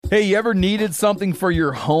Hey, you ever needed something for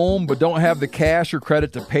your home but don't have the cash or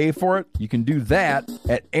credit to pay for it? You can do that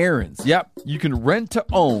at Aaron's. Yep, you can rent to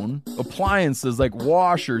own appliances like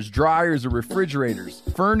washers, dryers, or refrigerators,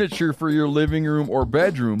 furniture for your living room or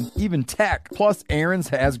bedroom, even tech. Plus, Aaron's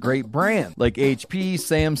has great brands like HP,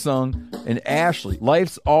 Samsung, and Ashley.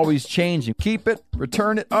 Life's always changing. Keep it,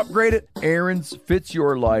 return it, upgrade it. Aaron's fits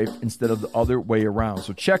your life instead of the other way around.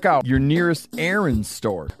 So check out your nearest Aaron's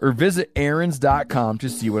store or visit Aaron's.com to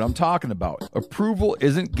see what I'm talking about. Approval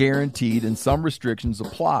isn't guaranteed and some restrictions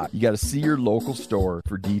apply. You got to see your local store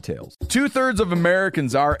for details. 2/3 of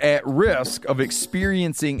Americans are at risk of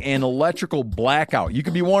experiencing an electrical blackout. You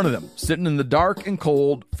could be one of them, sitting in the dark and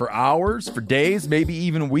cold for hours, for days, maybe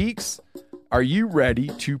even weeks. Are you ready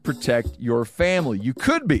to protect your family? You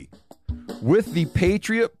could be with the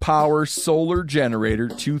Patriot Power Solar Generator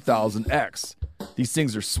 2000X. These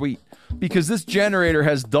things are sweet because this generator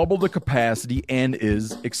has double the capacity and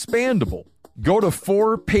is expandable. Go to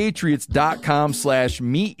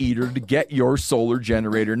 4patriots.com/meateater to get your solar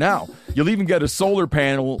generator now. You'll even get a solar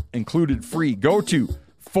panel included free. Go to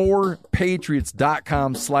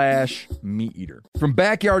 4patriots.com/meateater. From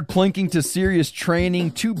backyard plinking to serious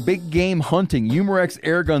training to big game hunting,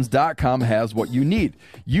 UmarXAirguns.com has what you need.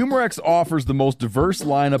 Umarex offers the most diverse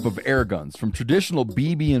lineup of air guns, from traditional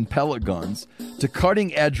BB and pellet guns to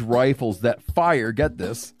cutting edge rifles that fire, get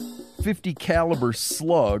this, 50 caliber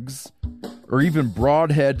slugs or even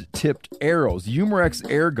broadhead tipped arrows. Umarex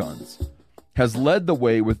Air Guns has led the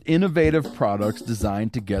way with innovative products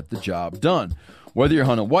designed to get the job done. Whether you're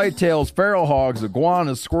hunting whitetails, feral hogs,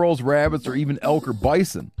 iguanas, squirrels, rabbits, or even elk or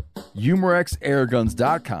bison,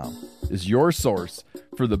 UmarXAirguns.com is your source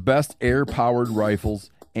for the best air-powered rifles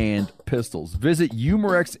and pistols. Visit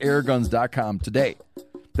UmarXAirguns.com today.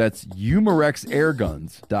 That's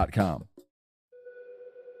UmarXAirguns.com.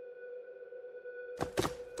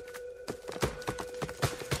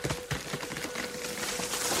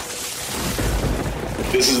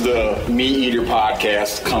 This is the Meat Eater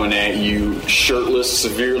podcast coming at you shirtless,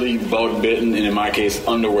 severely bug bitten, and in my case,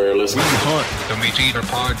 underwearless. We hunt the Meat Eater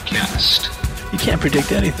podcast. You can't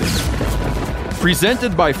predict anything.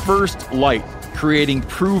 Presented by First Light, creating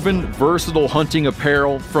proven, versatile hunting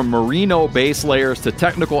apparel from merino base layers to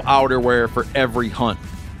technical outerwear for every hunt.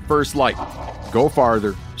 First Light. Go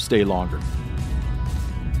farther, stay longer.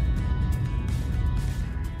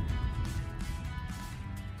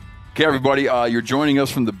 Okay, everybody, you're joining us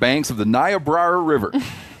from the banks of the Niobrara River,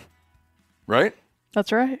 right?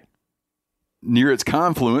 That's right. Near its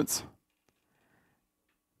confluence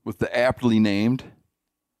with the aptly named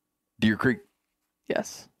Deer Creek.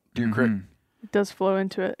 Yes. Deer Creek. It does flow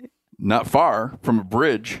into it. Not far from a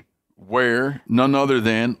bridge where none other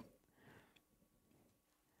than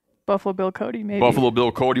Buffalo Bill Cody, maybe. Buffalo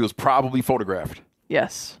Bill Cody was probably photographed.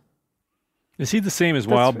 Yes. Is he the same as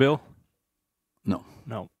Wild Bill? No.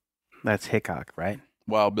 No. That's Hickok, right?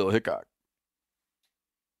 Wild Bill Hickok.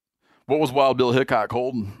 What was Wild Bill Hickok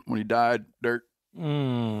holding when he died, Dirt?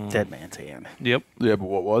 Dead man's hand. Yep. Yeah, but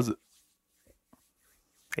what was it?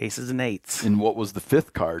 Aces and eights. And what was the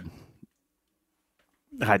fifth card?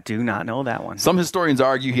 I do not know that one. Some historians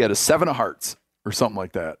argue he had a 7 of hearts or something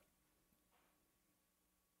like that.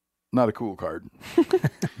 Not a cool card.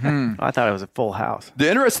 I thought it was a full house. The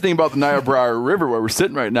interesting thing about the Niobrara River where we're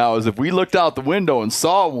sitting right now is if we looked out the window and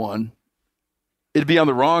saw one, it'd be on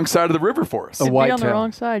the wrong side of the river for us. It'd be on the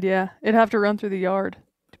wrong side, yeah. It'd have to run through the yard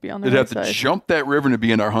to be on the It'd right have to side. jump that river and it'd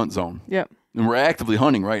be in our hunt zone. Yep. And we're actively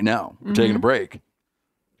hunting right now. We're taking a break.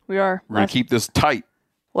 We are. We're going to keep this tight.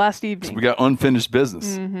 Last evening. So we got unfinished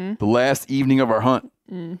business. The last evening of our hunt.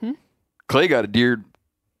 Clay got a deer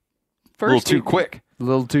a little too quick. A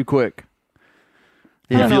little too quick.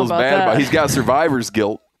 I don't He know feels about bad that. about it. He's got survivor's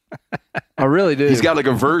guilt. I really do. He's got like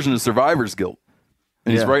a version of survivor's guilt.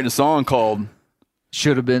 And he's writing a song called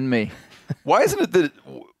Should Have Been Me. Why isn't it that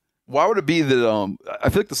why would it be that I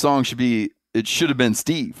feel like the song should be It Should Have Been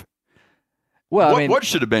Steve. Well, I mean, what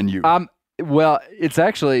should have been you? Well, it's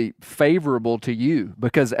actually favorable to you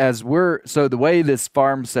because so the way this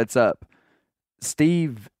farm sets up,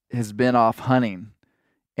 Steve has been off hunting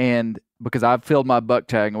and because I've filled my buck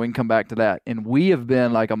tag and we can come back to that. And we have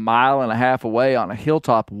been like 1.5 miles away on a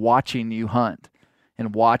hilltop watching you hunt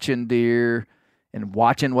and watching deer and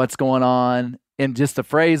watching what's going on. And just the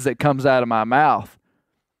phrase that comes out of my mouth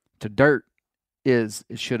to Dirt is,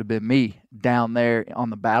 it should have been me down there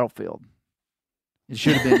on the battlefield. It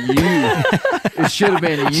should have been you. It should have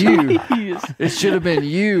been you. Jeez. It should have been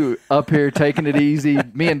you up here taking it easy.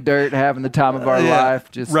 Me and Dirt having the time of our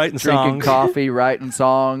life, just writing drinking songs. coffee, writing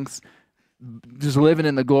songs, just living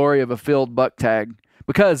in the glory of a filled buck tag.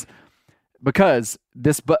 Because because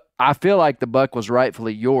I feel like the buck was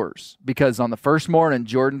rightfully yours, because on the first morning,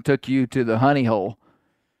 Jordan took you to the honey hole,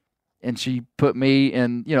 and she put me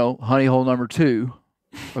in, honey hole number 2.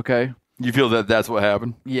 Okay. You feel that that's what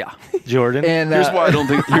happened? Yeah. Jordan. And Here's why I don't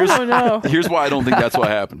think. Here's why I don't think that's what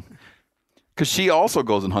happened. Because she also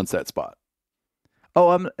goes and hunts that spot.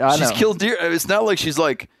 I She's know. killed deer. It's not like she's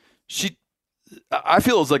like I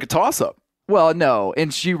feel it's like a toss up. Well, no,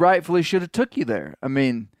 and she rightfully should have took you there. I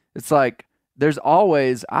mean, it's like there's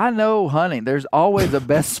always, I know hunting, there's always a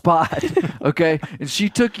best spot, okay? And she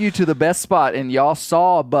took you to the best spot, and y'all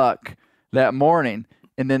saw a buck that morning,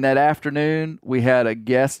 and then that afternoon we had a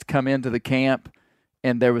guest come into the camp,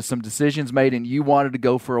 and there was some decisions made, and you wanted to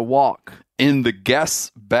go for a walk. In the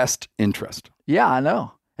guest's best interest. Yeah, I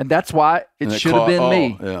know. And that's why it should have been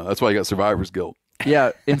me. Yeah, that's why you got survivor's guilt.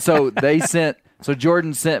 Yeah, and so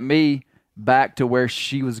Jordan sent me back to where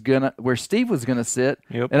Steve was gonna sit.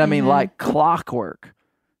 Yep. And I mean, like clockwork,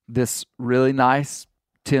 this really nice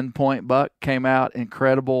 10-point buck came out,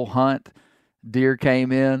 incredible hunt. Deer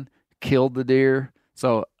came in, killed the deer.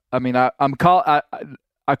 So I mean, I call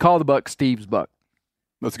the buck Steve's buck.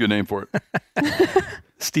 That's a good name for it.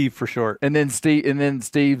 Steve for short. And then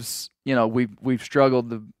Steve's, we've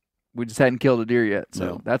struggled we just hadn't killed a deer yet.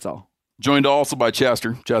 So that's all. Joined also by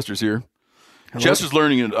Chester. Chester's here. Hello. Chester's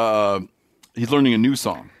learning he's learning a new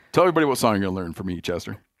song. Tell everybody what song you're gonna learn for me,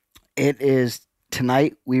 Chester. It is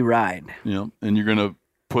Tonight We Ride. And you're gonna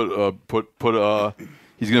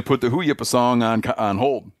he's gonna put the Hoo Yippa song on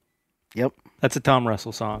hold. Yep. That's a Tom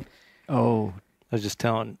Russell song. Oh, I was just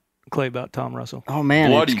telling Clay about Tom Russell. Oh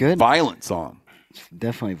man, Bloody it's good. violent song. It's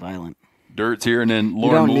definitely violent. Dirt's here, and then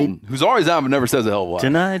Lauren Moulton, who's always on but never says a hell of a lot.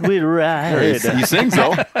 Tonight we ride. He sings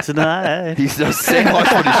though. Tonight. He does sing much,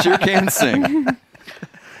 but he sure can sing.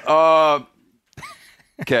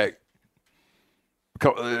 Okay.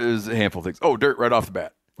 There's a handful of things. Oh, Dirt, right off the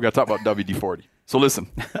bat. We got to talk about WD-40. So listen,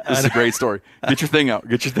 this is a great story. Get your thing out.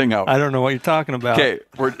 I don't know what you're talking about. Okay,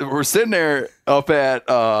 we're sitting there up at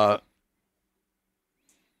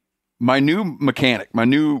my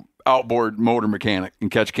new outboard motor mechanic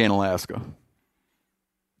in Ketchikan, Alaska.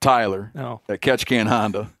 Tyler at Ketchikan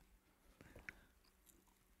Honda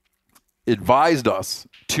advised us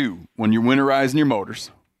to, when you're winterizing your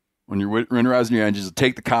motors, when you're winterizing your engines, to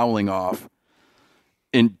take the cowling off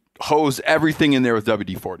and hose everything in there with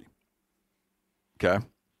WD-40. Okay?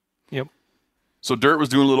 Yep. So Dirt was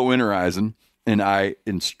doing a little winterizing, and I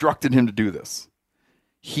instructed him to do this.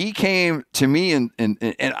 He came to me, and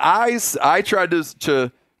I tried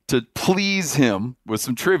to please him with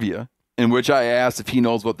some trivia, in which I asked if he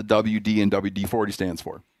knows what the WD and WD-40 stands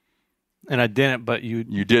for. And I didn't, but you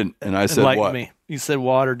didn't, and I said what? Me. You said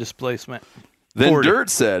water displacement. Then 40. Dirt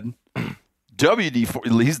said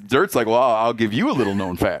WD-40. Dirt's like, well, I'll give you a little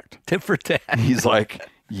known fact. Tit for tat. He's like,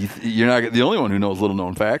 you're not the only one who knows little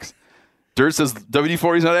known facts. Dirt says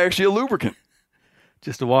WD-40 is not actually a lubricant.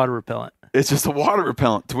 Just a water repellent. It's just a water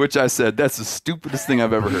repellent, to which I said, that's the stupidest thing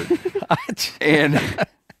I've ever heard.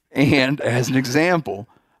 And as an example,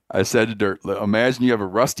 I said to Dirt, imagine you have a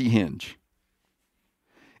rusty hinge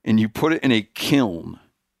and you put it in a kiln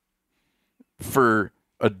for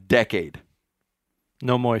a decade.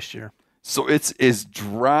 No moisture. So it's as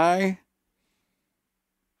dry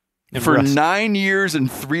And for rust. 9 years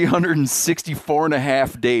and 364 and a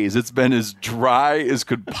half days. It's been as dry as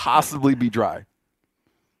could possibly be dry.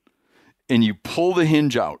 And you pull the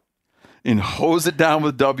hinge out and hose it down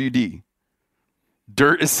with WD.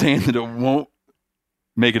 Dirt is saying that it won't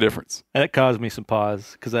make a difference. That caused me some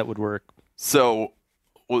pause because that would work. So,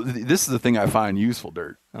 this is the thing I find useful,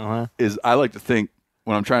 Dirt, is I like to think,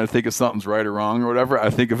 when I'm trying to think if something's right or wrong or whatever, I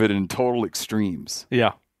think of it in total extremes.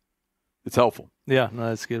 Yeah. It's helpful. Yeah, no,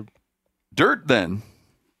 that's good. Dirt, then,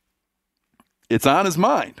 it's on his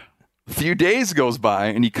mind. A few days goes by,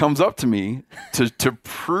 and he comes up to me to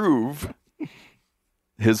prove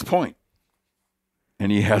his point.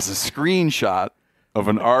 And he has a screenshot of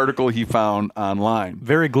an article he found online.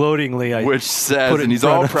 Very gloatingly, which says, and he's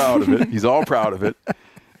all proud of it. He's all proud of it.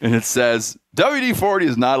 And it says, WD-40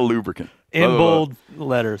 is not a lubricant. In bold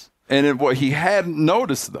letters. And what he hadn't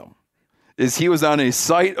noticed, though, is he was on a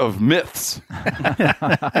site of myths.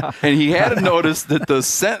 And he hadn't noticed that the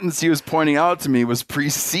sentence he was pointing out to me was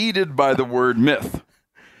preceded by the word myth.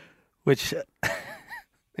 Which,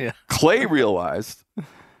 yeah. Clay realized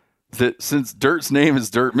that since Dirt's name is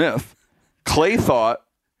Dirt Myth, Clay thought,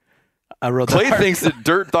 Clay thinks that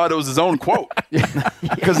Dirt thought it was his own quote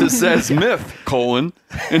because it says myth,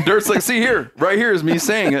 and Dirt's like, see here, right here is me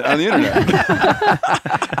saying it on the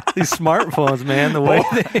internet. These smartphones, man, the way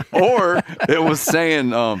they. Or it was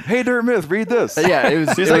saying, "Hey, Dirt Myth, read this." Yeah, it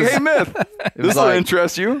was. He's it like, was- "Hey, Myth, this was will like-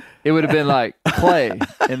 interest you." It would have been like play,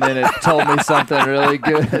 and then it told me something really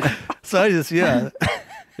good. So I just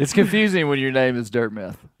It's confusing when your name is Dirt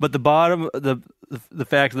Myth. But the bottom, the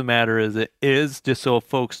fact of the matter is, it is just so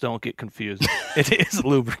folks don't get confused. It is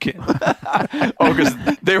lubricant. Oh, because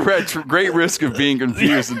they were at great risk of being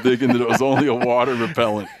confused and thinking that it was only a water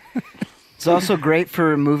repellent. It's also great for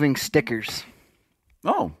removing stickers.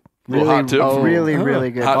 Oh, Really, little hot tip.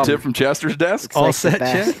 really good. Hot tip from Chester's desk. All Like the set,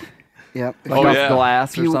 best. Chet? Yep. Like Oh, off yeah.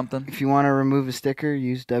 glass or If you- something. If you want to remove a sticker,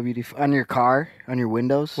 use WD on your car, on your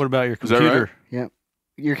windows. What about your Is that computer? right? Yep.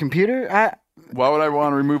 Your computer? Why would I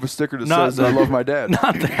want to remove a sticker that Not says I the- love my dad?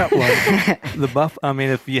 Not that one. The buff. I mean,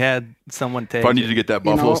 if you had someone take If I need to get that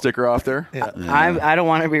You Buffalo know- sticker off there. Yeah. I don't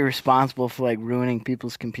want to be responsible for like ruining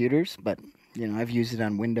people's computers, but I've used it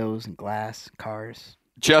on windows and glass, cars.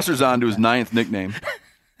 Chester's on to his 9th nickname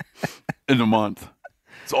in a month.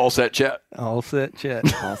 It's all set, Chet. All set,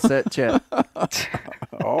 Chet. All set, Chet.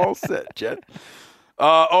 All set, Chet.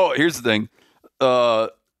 Here's the thing.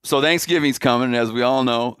 So Thanksgiving's coming, and as we all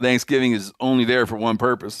know, Thanksgiving is only there for one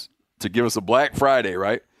purpose, to give us a Black Friday,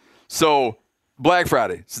 right? So Black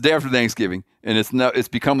Friday, it's the day after Thanksgiving, and it's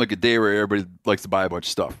become like a day where everybody likes to buy a bunch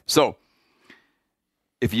of stuff. So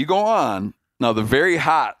if you go on, now the very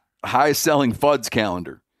hot, high-selling Fuds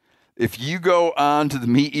calendar, if you go on to the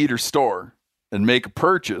Meat Eater store and make a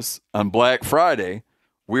purchase on Black Friday,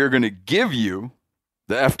 we're going to give you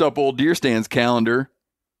the effed up old deer stands calendar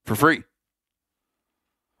for free.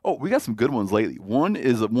 Oh, we got some good ones lately. One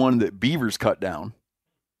is one that beavers cut down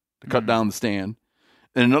to cut down the stand.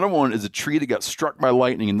 And another one is a tree that got struck by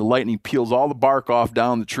lightning, and the lightning peels all the bark off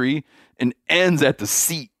down the tree and ends at the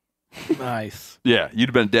seat. Nice. Yeah, you'd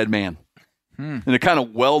have been a dead man. And it kind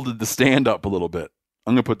of welded the stand up a little bit.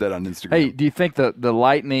 I'm going to put that on Instagram. Hey, do you think the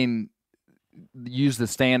lightning used the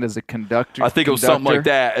stand as a conductor? I think it was something like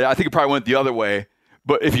that. I think it probably went the other way.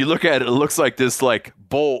 But if you look at it, it looks like this like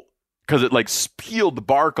bolt because it like peeled the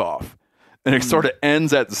bark off, and it sort of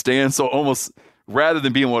ends at the stand. So almost rather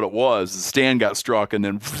than being what it was, the stand got struck and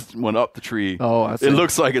then went up the tree. Oh, I see. It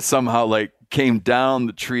looks like it somehow like came down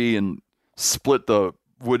the tree and split the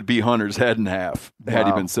would-be hunter's head in half had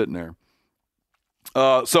he Wow. been sitting there.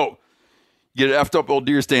 So get an effed up old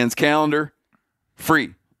deer stands calendar,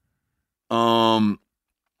 free. And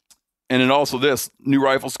then also this new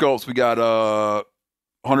rifle scopes. We got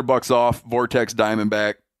 $100 off Vortex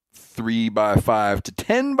Diamondback 3x5 to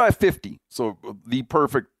 10x50. So the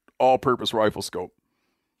perfect all-purpose rifle scope.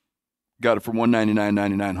 Got it for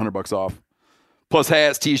 $199.99, $100 off. Plus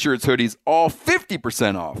hats, t-shirts, hoodies, all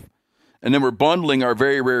 50% off. And then we're bundling our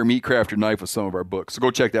very rare Meat Crafter knife with some of our books. So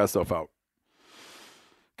go check that stuff out.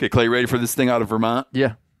 Okay, Clay, ready for this thing out of Vermont?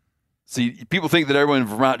 Yeah. See, people think that everyone in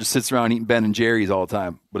Vermont just sits around eating Ben and Jerry's all the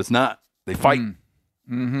time, but it's not. They fight.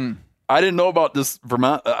 Mm-hmm. I didn't know about this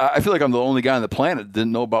Vermont. I feel like I'm the only guy on the planet that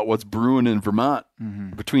didn't know about what's brewing in Vermont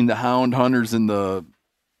between the hound hunters and the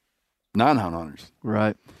non-hound hunters.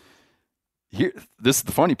 Right. Here, this is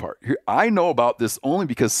the funny part. Here, I know about this only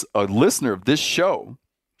because a listener of this show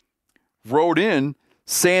wrote in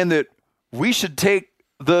saying that we should take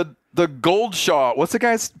the Gold Shaw. What's the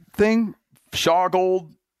guy's thing?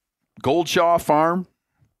 Gold Shaw Farm.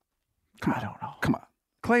 I don't know. Come on,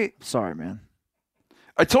 Clay. Sorry, man.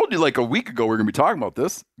 I told you like a week ago we are going to be talking about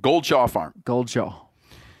this. Gold Shaw Farm. Gold Shaw.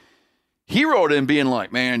 He wrote in being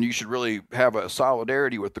like, man, you should really have a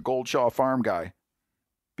solidarity with the Gold Shaw Farm guy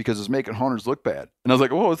because it's making hunters look bad. And I was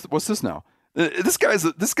like, oh, what's this now? This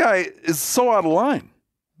guy is so out of line.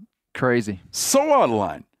 Crazy. So out of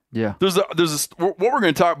line. Yeah. There's what we're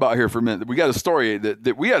going to talk about here for a minute. We got a story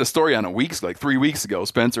that we had a story on like 3 weeks ago.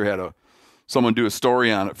 Spencer had someone do a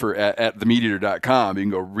story on it at themeateater.com. You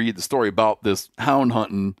can go read the story about this hound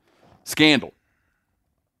hunting scandal,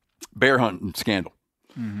 bear hunting scandal.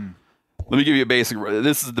 Mm-hmm. Let me give you a basic.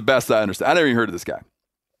 This is the best I understand. I never even heard of this guy.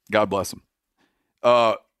 God bless him.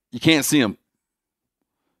 You can't see him.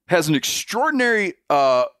 Has an extraordinary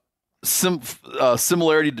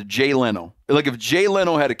similarity to Jay Leno. Like if Jay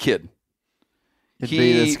Leno had a kid. It'd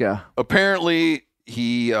be this guy. Apparently,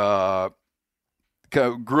 he grew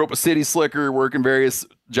up a city slicker, working various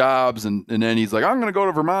jobs, and then he's like, I'm going to go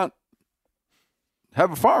to Vermont,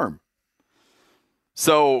 have a farm.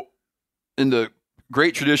 So, in the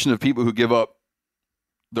great tradition of people who give up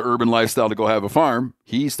the urban lifestyle to go have a farm,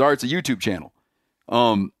 he starts a YouTube channel,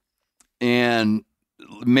 and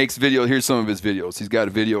makes video. Here's some of his videos. He's got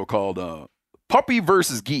a video called Puppy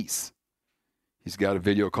versus Geese. He's got a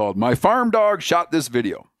video called My Farm Dog Shot This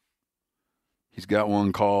Video. He's got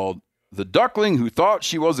one called the duckling who thought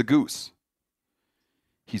she was a goose.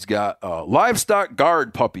 He's got a livestock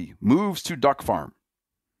guard puppy, moves to duck farm.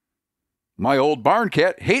 My old barn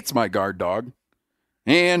cat hates my guard dog,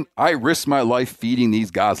 and I risk my life feeding these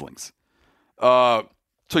goslings. So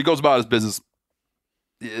he goes about his business.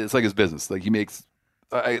 It's like his business. Like he makes,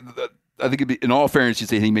 I think it'd be, in all fairness, you'd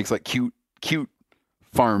say he makes like cute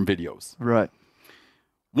farm videos. Right.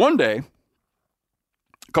 One day,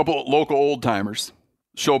 a couple of local old timers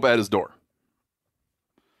show up at his door.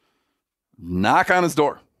 Knock on his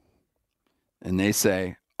door. And they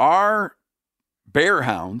say, our bear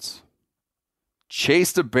hounds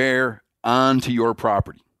chased a bear onto your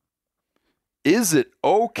property. Is it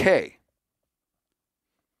okay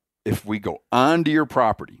if we go onto your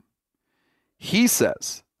property? He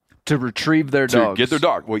says, to retrieve their to dogs. get their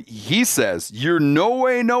dog. Well, he says, you're no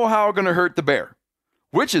way, no how going to hurt the bear,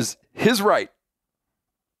 which is his right.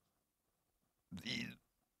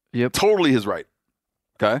 Yep. Totally his right.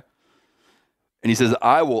 Okay. And he says,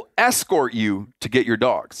 I will escort you to get your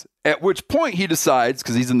dogs. At which point he decides,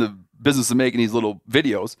 because he's in the business of making these little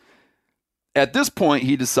videos, at this point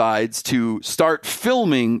he decides to start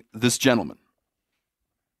filming this gentleman.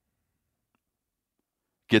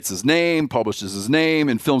 Gets his name, publishes his name,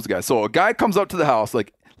 and films the guy. So a guy comes up to the house,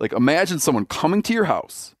 like imagine someone coming to your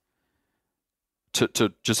house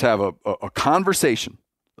to just have a conversation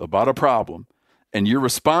about a problem, and your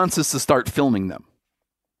response is to start filming them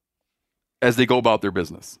as they go about their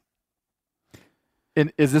business.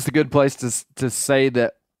 And is this a good place to say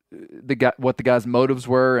that what the guy's motives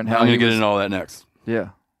were and how I'm going he to get was- into all that next. Yeah.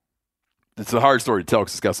 It's a hard story to tell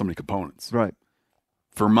because it's got so many components. Right.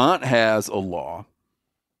 Vermont has a law,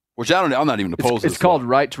 which I'm not even opposed to. It's this called law.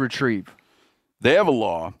 right to retrieve. They have a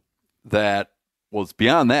law that, well, it's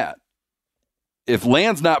beyond that. If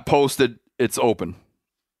land's not posted, it's open.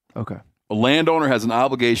 Okay. A landowner has an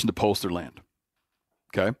obligation to post their land.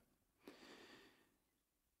 Okay?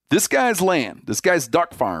 This guy's land, this guy's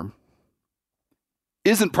duck farm,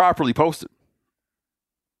 isn't properly posted.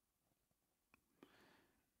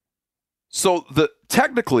 So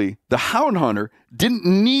technically, the hound hunter didn't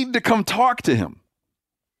need to come talk to him.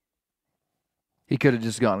 He could have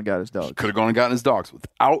just gone and got his dog. Could have gone and gotten his dogs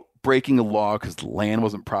without breaking a law because the land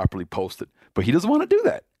wasn't properly posted. But he doesn't want to do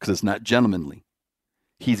that because it's not gentlemanly.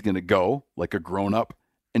 He's going to go like a grown-up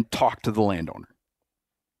and talk to the landowner.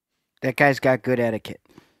 That guy's got good etiquette.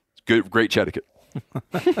 Good, great etiquette.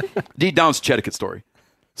 Deep down, it's a etiquette story.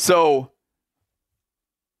 So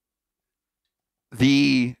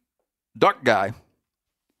the duck guy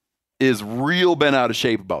is real bent out of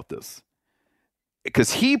shape about this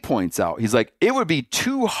because he points out, he's like, it would be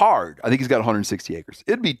too hard. I think he's got 160 acres.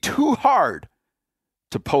 It'd be too hard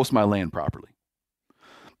to post my land properly.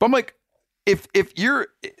 But I'm like, if you're,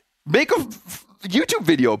 make a YouTube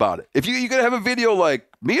video about it. If you could have a video like,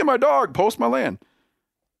 me and my dog post my land.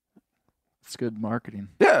 It's good marketing.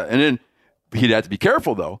 Yeah, and then he'd have to be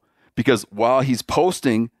careful, though, because while he's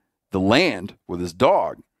posting the land with his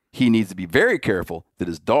dog, he needs to be very careful that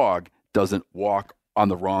his dog doesn't walk on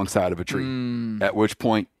the wrong side of a tree, at which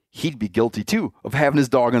point he'd be guilty, too, of having his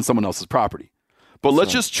dog on someone else's property. But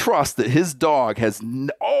let's just trust that his dog has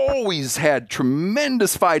always had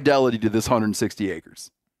tremendous fidelity to this 160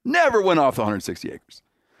 acres. Never went off the 160 acres.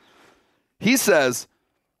 He says,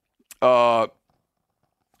 the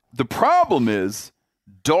problem is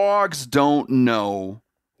dogs don't know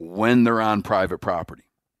when they're on private property.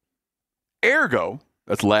 Ergo,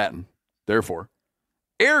 that's Latin, therefore,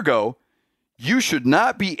 ergo, you should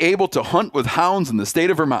not be able to hunt with hounds in the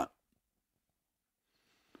state of Vermont.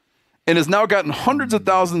 And has now gotten hundreds of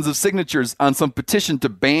thousands of signatures on some petition to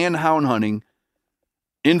ban hound hunting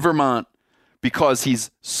in Vermont because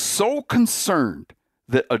he's so concerned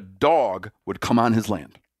that a dog would come on his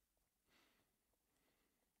land.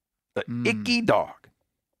 An icky dog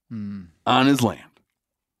on his land.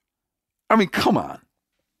 I mean, come on.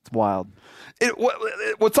 It's wild.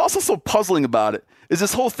 What's also so puzzling about it is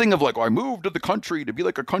this whole thing of like, oh, I moved to the country to be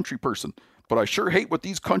like a country person, but I sure hate what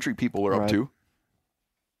these country people are up to.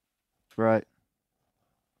 Right.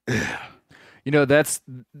 You know, that's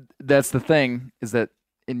the thing is that,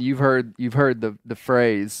 and you've heard the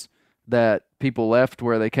phrase that people left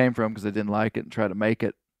where they came from because they didn't like it and try to make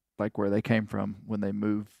it like where they came from when they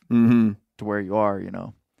move to where you are, you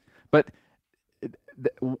know. But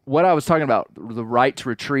what I was talking about, the right to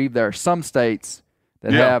retrieve, there are some states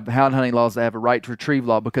that have hound hunting laws that have a right to retrieve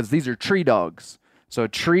law because these are tree dogs. So a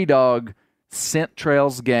tree dog scent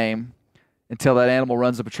trails game until that animal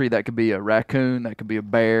runs up a tree. That could be a raccoon, that could be a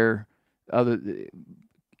bear.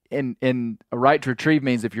 And a right to retrieve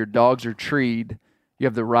means if your dogs are treed, You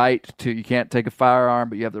have the right to. You can't take a firearm,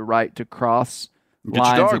 but you have the right to cross Get your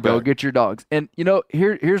lines dog and go back. get your dogs. And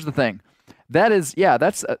here's the thing. That is,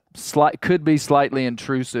 that's could be slightly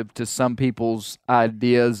intrusive to some people's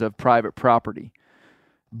ideas of private property.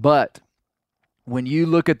 But when you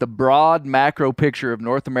look at the broad macro picture of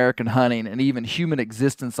North American hunting and even human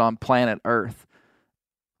existence on planet Earth,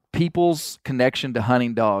 people's connection to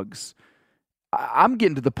hunting dogs, I'm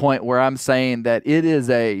getting to the point where I'm saying that it is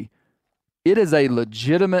a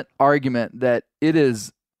legitimate argument that it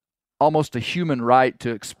is almost a human right to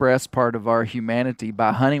express part of our humanity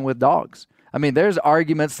by hunting with dogs. I mean, there's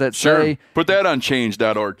arguments that say... Put that on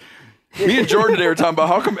change.org. Me and Jordan today were talking about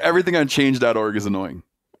how come everything on change.org is annoying.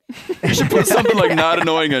 You should put something like not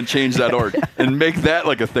annoying on change.org and make that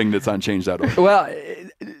like a thing that's on change.org. Well,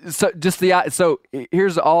 so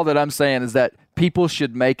here's all that I'm saying is that people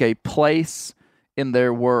should make a place in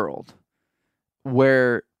their world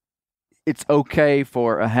where it's okay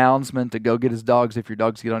for a houndsman to go get his dogs if your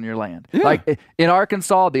dogs get on your land. Yeah. Like in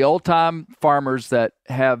Arkansas, the old-time farmers that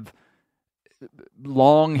have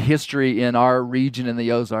long history in our region in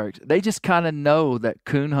the Ozarks, they just kind of know that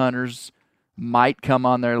coon hunters might come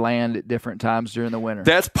on their land at different times during the winter.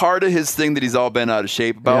 That's part of his thing that he's all been out of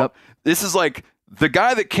shape about. Yep. This is like the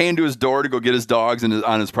guy that came to his door to go get his dogs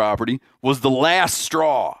on his property was the last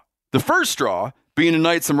straw. The first straw being a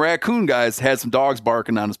night some raccoon guys had some dogs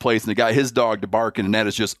barking on his place and they got his dog to barking, and that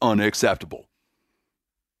is just unacceptable.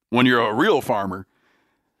 When you're a real farmer,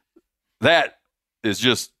 that is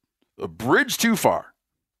just a bridge too far.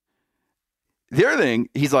 The other thing,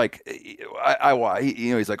 he's like,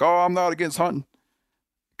 he's like, oh, I'm not against hunting.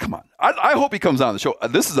 Come on. I hope he comes on the show.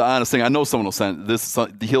 This is the honest thing. I know someone will send this.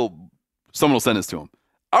 Someone will send this to him.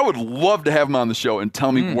 I would love to have him on the show and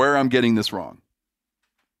tell me where I'm getting this wrong.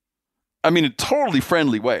 I mean, a totally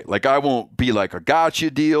friendly way. Like, I won't be like a gotcha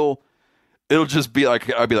deal. It'll just be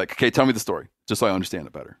like, I'd be like, okay, tell me the story, just so I understand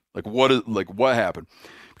it better. Like, what happened?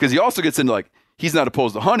 Because he also gets into like, he's not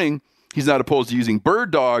opposed to hunting. He's not opposed to using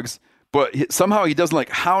bird dogs, but somehow he doesn't like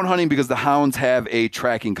hound hunting because the hounds have a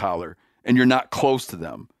tracking collar and you're not close to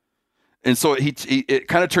them. And so it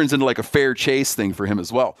kind of turns into like a fair chase thing for him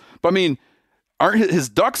as well. But I mean, aren't his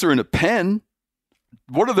ducks are in a pen?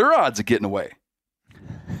 What are their odds of getting away?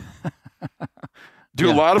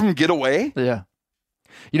 Do a lot of them get away? Yeah.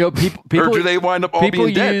 People or do they wind up all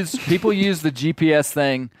being dead? People use the GPS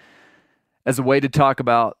thing as a way to talk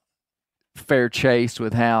about fair chase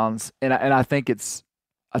with hounds, and I think it's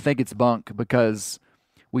bunk, because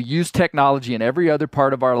we use technology in every other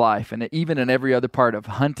part of our life and even in every other part of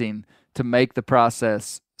hunting to make the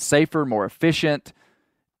process safer, more efficient,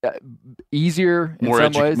 easier in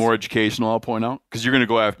some ways. More educational, I'll point out, because you're going to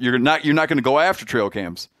go after you're not going to go after trail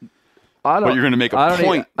cams. But you're going to make a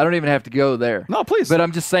point. I don't even have to go there. No, please. But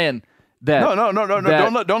I'm just saying that.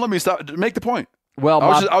 No. Don't let me stop. Make the point. Well,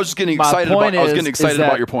 I was just getting excited about. I was getting excited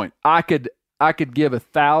about your point. I could give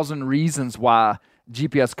 1,000 reasons why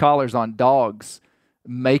GPS collars on dogs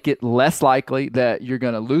make it less likely that you're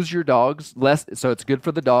going to lose your dogs. So it's good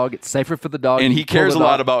for the dog. It's safer for the dog. And he cares a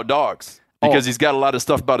lot about dogs because he's got a lot of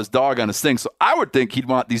stuff about his dog on his thing. So I would think he'd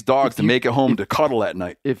want these dogs to make it home to cuddle at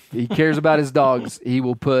night. If he cares about his dogs, he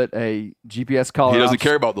will put a GPS collar. He doesn't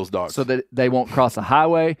care about those dogs, so that they won't cross a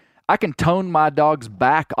highway. I can tone my dogs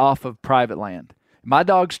back off of private land. My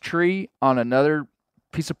dog's tree on another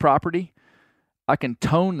piece of property, I can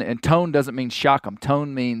tone, and tone doesn't mean shock them.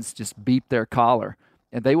 Tone means just beep their collar,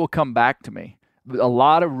 and they will come back to me. A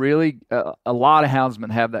lot of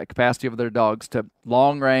houndsmen have that capacity of their dogs to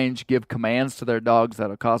long range give commands to their dogs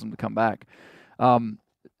that'll cause them to come back.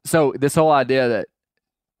 So this whole idea that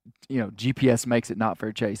GPS makes it not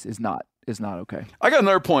fair chase is not okay. I got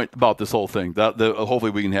another point about this whole thing that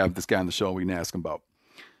hopefully we can have this guy on the show and we can ask him about.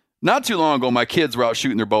 Not too long ago, my kids were out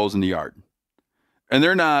shooting their bows in the yard, and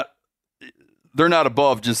they're not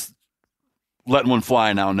above just letting one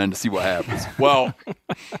fly now and then to see what happens. Well,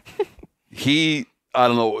 he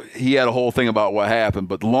had a whole thing about what happened,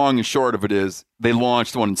 but the long and short of it is they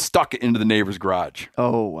launched one and stuck it into the neighbor's garage.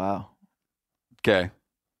 Oh, wow. Okay.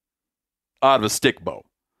 Out of a stick bow.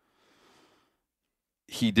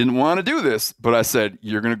 He didn't want to do this, but I said,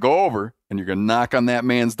 you're going to go over and you're going to knock on that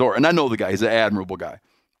man's door. And I know the guy. He's an admirable guy.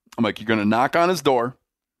 I'm like, you're going to knock on his door.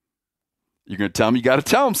 You're going to tell him you got to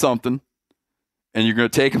tell him something. And you're going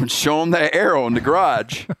to take him and show him that arrow in the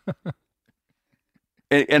garage.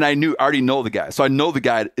 and I already know the guy. So I know the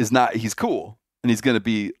guy he's cool. And he's going to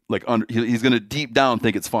be like, he's going to deep down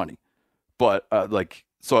think it's funny. But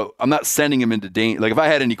so I'm not sending him into danger. Like if I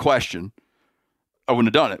had any question, I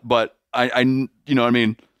wouldn't have done it. But I you know what I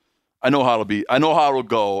mean? I know how it'll be. I know how it'll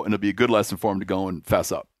go, and it'll be a good lesson for him to go and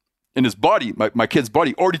fess up. And his buddy, my kid's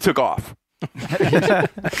buddy, already took off,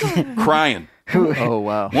 crying. Oh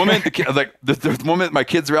wow. One minute the moment my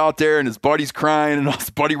kids are out there and his buddy's crying and his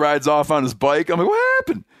buddy rides off on his bike. I'm like, what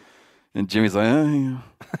happened? And Jimmy's like, yeah.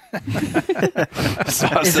 So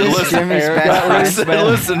I said,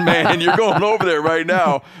 listen, man, you're going over there right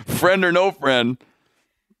now, friend or no friend.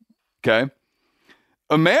 Okay.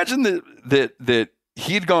 Imagine that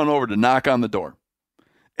he'd gone over to knock on the door,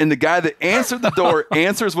 and the guy that answered the door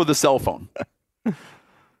answers with a cell phone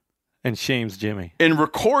And shames Jimmy. and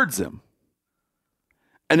records him.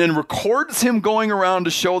 And then records him going around to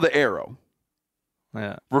show the arrow.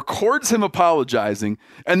 Yeah. Records him apologizing,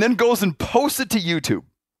 and then goes and posts it to YouTube.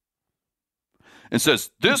 And says,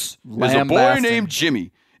 this is a boy Lambasting. named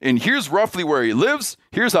Jimmy, and here's roughly where he lives.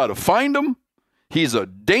 Here's how to find him. He's a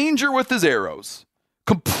danger with his arrows.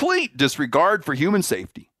 Complete disregard for human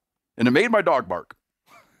safety. And it made my dog bark.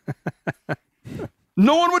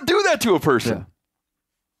 No one would do that to a person.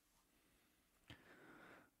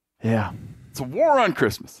 Yeah. It's a war on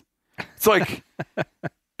Christmas. It's like,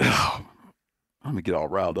 I'm going to get all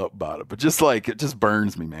riled up about it, but just like, it just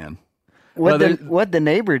burns me, man. What'd the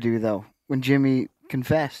neighbor do, though, when Jimmy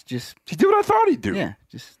confessed? Just He did what I thought he'd do. Yeah.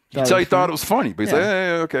 Just He thought it was funny, but he's like,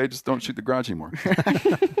 hey, okay, just don't shoot the garage anymore.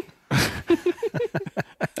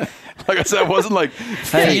 Like I said, I wasn't like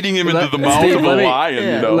feeding him into the mouth Steve, of a lion,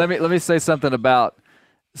 you know. Let me say something about.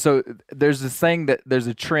 So there's this thing there's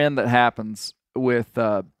a trend that happens with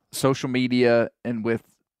social media and with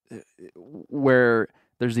where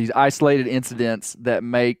there's these isolated incidents that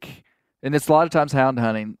make, and it's a lot of times hound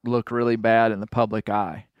hunting, look really bad in the public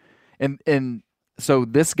eye, and so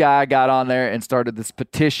this guy got on there and started this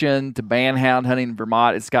petition to ban hound hunting in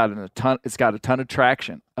Vermont. It's got a ton of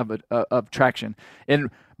traction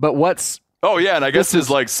but what's Oh yeah, and I guess his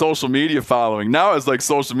like social media following now is like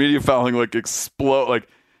social media following like explode, like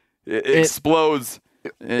it explodes.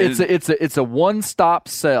 It's a one-stop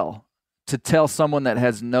sell to tell someone that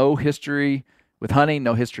has no history with hunting,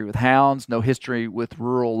 no history with hounds, no history with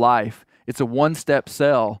rural life. It's a one-step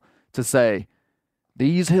sell to say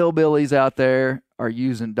these hillbillies out there are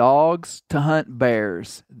using dogs to hunt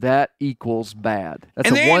bears. That equals bad. That's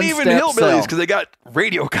And a they ain't even one-step hillbillies sell. because they got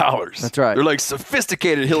radio collars. That's right. They're like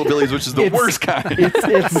sophisticated hillbillies, which is the worst kind.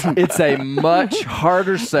 It's a much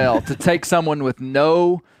harder sell to take someone with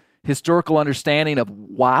no historical understanding of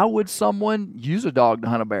why would someone use a dog to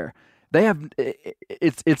hunt a bear. They have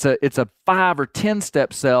it's a 5 or 10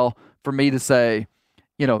 step sell for me to say,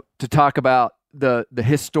 to talk about the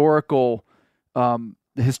historical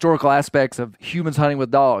aspects of humans hunting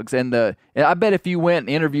with dogs, and I bet if you went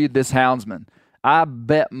and interviewed this houndsman, I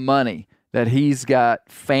bet money that he's got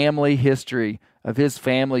family history of his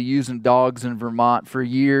family using dogs in Vermont for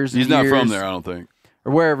years. He's not from there, I don't think,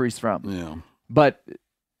 or wherever he's from. Yeah, but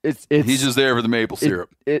it's he's just there for the maple syrup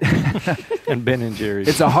and Ben and Jerry's.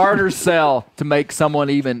 It's a harder sell to make someone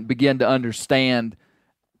even begin to understand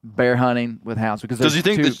bear hunting with hounds, because does he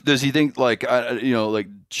think like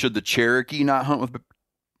should the Cherokee not hunt with,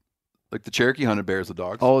 like the Cherokee hunted bears with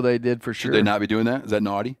dogs? Oh, they did for sure. Should they not be doing that? Is that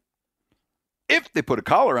naughty? If they put a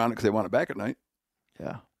collar on it because they want it back at night.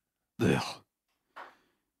 Yeah. Ugh.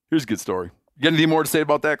 Here's a good story. You got anything more to say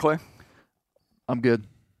about that, Clay? I'm good.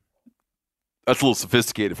 That's a little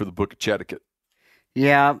sophisticated for the Book of Chetticut.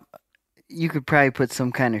 Yeah, you could probably put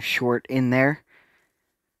some kind of short in there.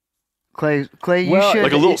 Clay, you should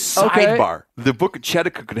like a little sidebar. The Book of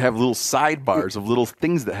Chetticut could have little sidebars of little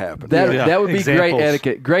things that happen. That would be Examples. great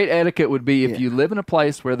etiquette. Great etiquette would be if you live in a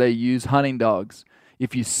place where they use hunting dogs.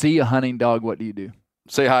 If you see a hunting dog, what do you do?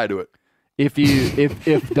 Say hi to it.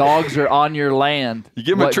 If dogs are on your land, you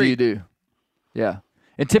give them what a treat. do you do? Yeah,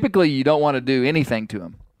 and typically you don't want to do anything to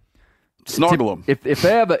them. Snuggle them. If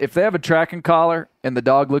they have a tracking collar and the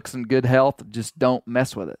dog looks in good health, just don't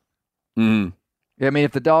mess with it. Mm. I mean,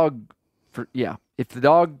 if the dog,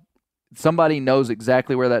 somebody knows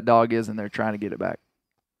exactly where that dog is and they're trying to get it back.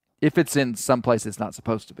 If it's in some place it's not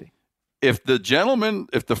supposed to be. If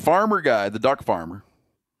the farmer guy, the duck farmer,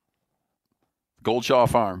 Goldshaw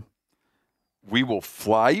Farm, we will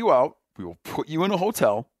fly you out. We will put you in a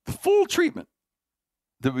hotel. The full treatment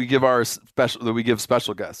that we give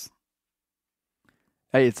special guests.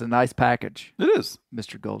 Hey, it's a nice package. It is,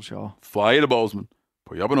 Mr. Goldshaw. Fly you to Bozeman,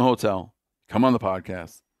 put you up in a hotel, come on the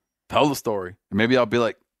podcast, tell the story, and maybe I'll be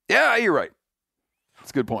like, yeah, you're right. That's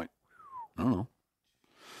a good point. I don't know.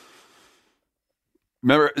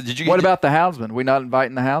 Remember, What about the houndsman? We not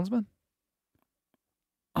inviting the houndsman?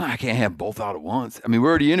 I can't have both out at once. I mean, we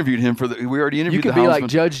already interviewed him You could be like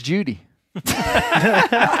Judge Judy.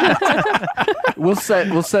 We'll set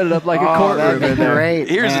it up like a courtroom. That'd be great.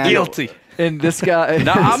 Here's the man. deal. Guilty. And this guy.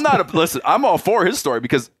 Now, listen, I'm all for his story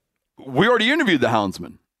because we already interviewed the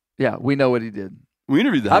houndsman. Yeah, we know what he did. We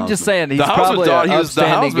interviewed the houndsman. I'm just saying he's the probably thought an he was the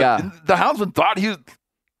upstanding houndsman. guy. The houndsman thought he was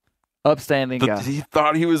Upstanding guy. He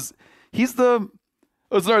thought he was. He's the.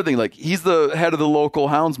 That's another thing. Like he's the head of the local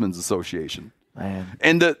houndsmen's association. Man.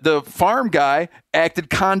 And the farm guy acted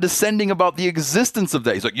condescending about the existence of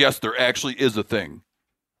that. He's like, yes, there actually is a thing.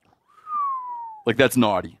 Like that's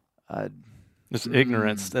naughty. It's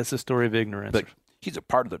ignorance. That's the story of ignorance. Like he's a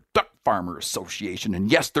part of the Duck Farmer Association, and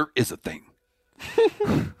yes, there is a thing.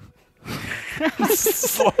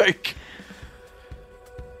 It's like,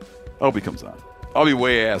 I hope he comes on. I'll be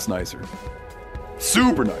way ass nicer.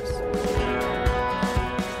 Super nice.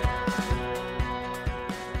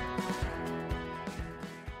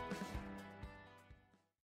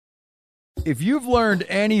 If you've learned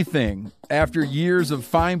anything after years of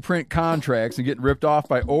fine print contracts and getting ripped off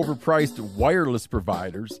by overpriced wireless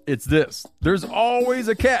providers, it's this. There's always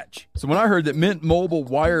a catch. So when I heard that Mint Mobile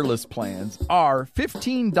wireless plans are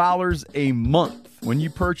 $15 a month when you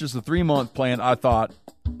purchase a 3-month plan, I thought,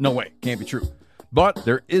 no way, can't be true. But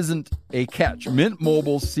there isn't a catch. Mint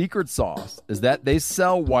Mobile's secret sauce is that they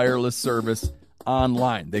sell wireless service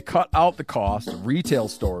online. They cut out the cost of retail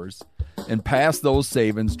stores and pass those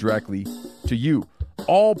savings directly to you.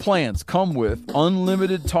 All plans come with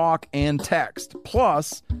unlimited talk and text,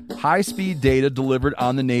 plus high-speed data delivered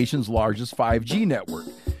on the nation's largest 5G network.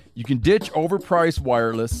 You can ditch overpriced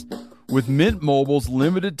wireless with Mint Mobile's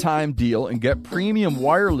limited time deal and get premium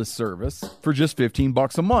wireless service for just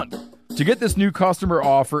 $15 a month. To get this new customer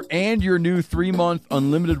offer and your new 3-month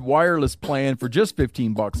unlimited wireless plan for just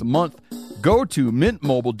 $15 a month, go to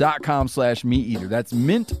mintmobile.com/meateater. That's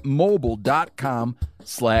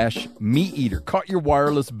mintmobile.com/meateater. Cut your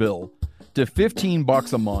wireless bill to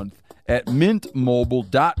 $15 a month at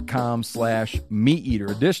mintmobile.com/meateater.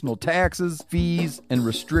 Additional taxes, fees, and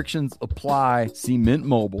restrictions apply. See Mint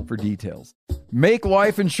Mobile for details. Make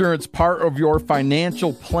life insurance part of your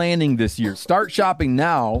financial planning this year. Start shopping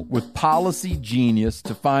now with Policy Genius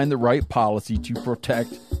to find the right policy to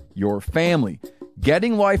protect your family.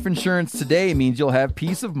 Getting life insurance today means you'll have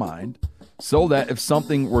peace of mind so that if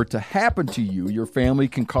something were to happen to you, your family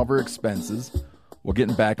can cover expenses while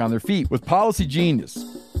getting back on their feet. With Policy Genius,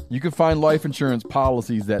 you can find life insurance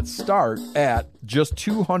policies that start at just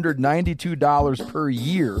 $292 per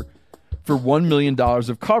year for $1 million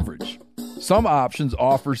of coverage. Some options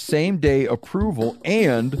offer same-day approval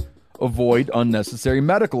and avoid unnecessary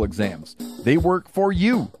medical exams. They work for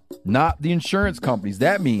you, not the insurance companies.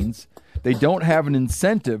 That means they don't have an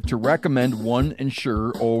incentive to recommend one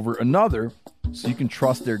insurer over another, so you can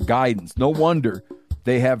trust their guidance. No wonder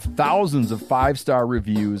they have thousands of 5-star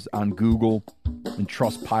reviews on Google and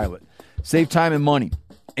Trustpilot. Save time and money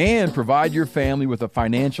and provide your family with a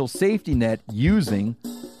financial safety net using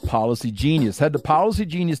Policy Genius. Head to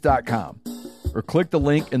policygenius.com or click the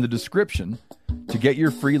link in the description to get your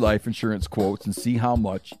free life insurance quotes and see how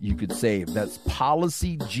much you could save. That's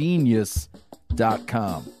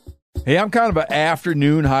policygenius.com. Hey, I'm kind of an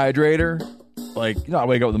afternoon hydrator. Like, I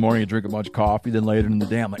wake up in the morning and drink a bunch of coffee. Then later in the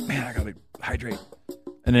day, I'm like, man, I got to hydrate.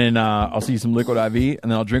 And then I'll see some Liquid IV,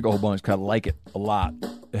 and then I'll drink a whole bunch because I like it a lot.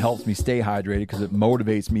 It helps me stay hydrated because it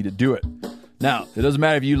motivates me to do it. Now, it doesn't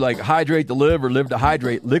matter if you like hydrate to live or live to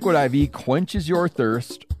hydrate. Liquid IV quenches your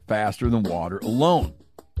thirst faster than water alone.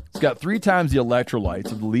 It's got 3 times the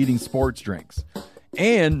electrolytes of the leading sports drinks.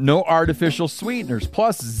 And no artificial sweeteners,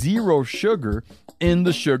 plus 0 sugar in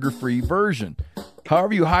the sugar-free version.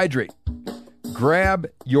 However you hydrate, grab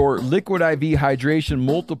your Liquid IV Hydration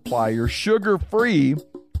Multiplier sugar-free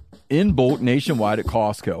in bulk nationwide at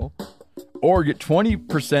Costco, or get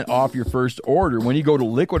 20% off your first order when you go to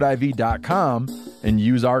liquidiv.com and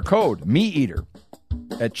use our code MeatEater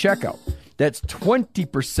at checkout. That's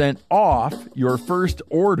 20% off your first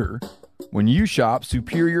order when you shop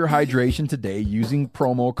Superior Hydration today using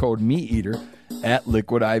promo code MeatEater at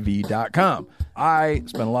liquidiv.com. I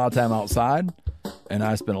spend a lot of time outside, and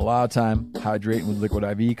I spend a lot of time hydrating with Liquid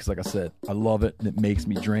IV because, like I said, I love it, and it makes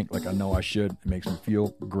me drink like I know I should. It makes me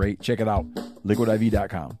feel great. Check it out,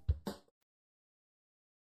 liquidiv.com.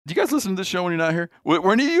 Do you guys listen to this show when you're not here?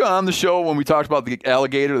 Weren't you on the show when we talked about the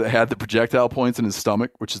alligator that had the projectile points in his stomach,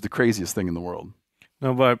 which is the craziest thing in the world?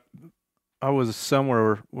 No, but I was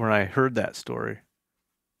somewhere when I heard that story.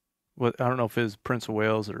 I don't know if it was Prince of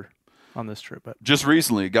Wales or on this trip. But just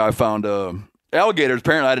recently, a guy found alligators.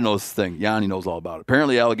 Apparently, I didn't know this thing. Yanni knows all about it.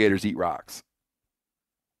 Apparently, alligators eat rocks.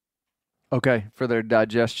 Okay, for their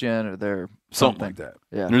digestion or their something like that.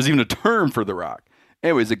 Yeah. And there's even a term for the rock.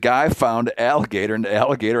 Anyways, a guy found an alligator, and the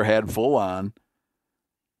alligator had full-on,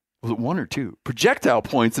 was it 1 or 2, projectile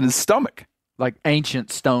points in his stomach. like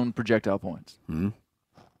ancient stone projectile points. Mm-hmm.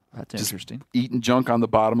 That's Just interesting. eating junk on the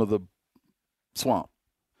bottom of the swamp.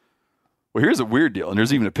 Well, here's a weird deal, and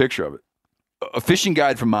there's even a picture of it. A fishing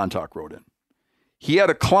guide from Montauk wrote in. He had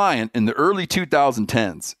a client in the early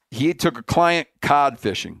 2010s. He took a client cod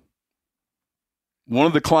fishing. One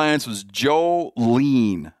of the clients was Joe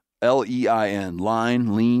Lean, Lein,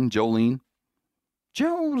 Jolene.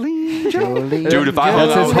 Jolene. Dude, if I hung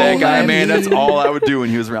That's out his with that whole guy, name. man, that's all I would do when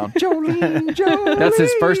he was around. Jolene. That's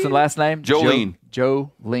his first and last name? Jolene.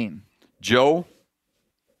 Joe Lean. Joe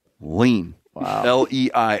Lean. Wow.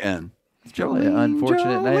 Lein. It's really an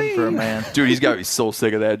unfortunate name for a man. Dude, he's got to be so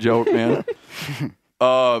sick of that joke, man.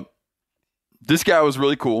 This guy was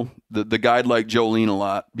really cool. The guide liked Jolene a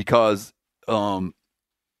lot because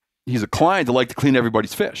he's a client that liked to clean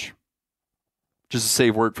everybody's fish. Just to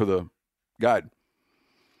save work for the guide.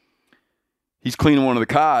 He's cleaning one of the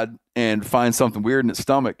cod and finds something weird in its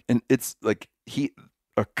stomach. And it's like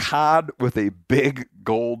a cod with a big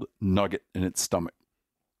gold nugget in its stomach.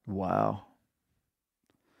 Wow.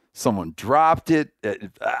 Someone dropped it.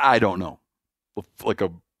 I don't know. Like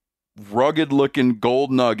a rugged looking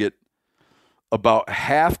gold nugget about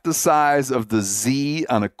half the size of the Z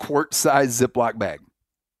on a quart size Ziploc bag.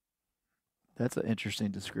 That's an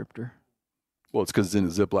interesting descriptor. Well, it's because it's in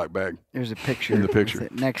a Ziploc bag. There's a picture. In the picture.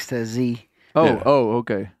 with it next to Z. Oh, Yeah.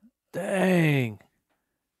 okay. Dang.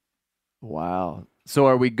 Wow. So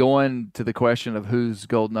are we going to the question of whose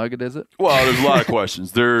gold nugget is it? Well, there's a lot of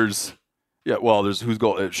questions. There's who's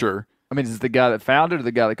gold? Sure. I mean, is it the guy that found it or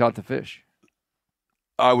the guy that caught the fish?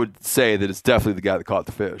 I would say that it's definitely the guy that caught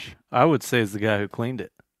the fish. I would say it's the guy who cleaned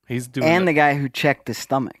it. He's doing And the guy who checked the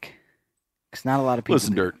stomach. Because not a lot of people.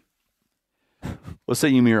 Listen, do. Dirt. Let's say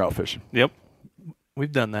you and me are out fishing. Yep.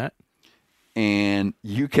 We've done that. And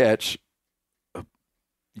you catch a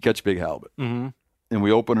big halibut. Mm-hmm. And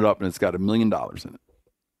we open it up and it's got $1 million in it.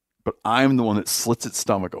 But I'm the one that slits its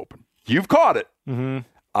stomach open. You've caught it. Mm-hmm.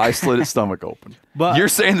 I slit its stomach open. But You're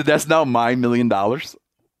saying that that's now my $1 million?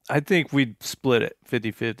 I think we'd split it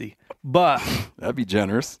 50-50. But That'd be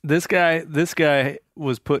generous. this guy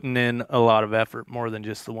was putting in a lot of effort, more than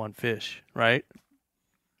just the one fish, right?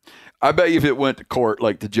 I bet you if it went to court,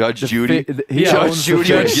 like to Judge Judy, He Yeah, owns the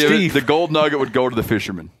Judy would fish. give it, Steve. the gold nugget would go to the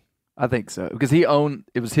fisherman. I think so because it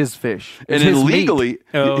was his fish. It was And his then meat. legally,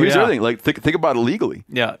 Oh, here's yeah. the other thing. Like think about it legally.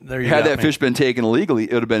 Yeah, there you Had go. that fish been taken illegally,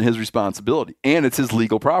 it would have been his responsibility, and it's his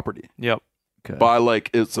legal property. Yep. Okay. By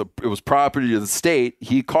it was property of the state.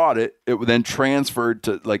 He caught it. It would then transferred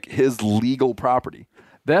to like his legal property.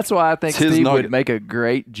 That's why I think It's his Steve nugget. would make a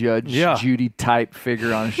great Judge Yeah. Judy type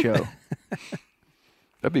figure on a show.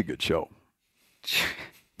 That'd be a good show.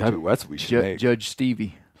 That's what we should make. Judge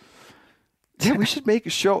Stevie. Yeah, we should make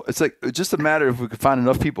a show. It's just a matter if we could find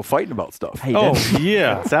enough people fighting about stuff. Hey, Oh, that's-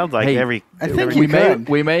 yeah. Sounds like Hey, every. I think we you may could.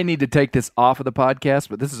 we may need to take this off of the podcast,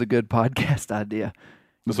 but this is a good podcast idea.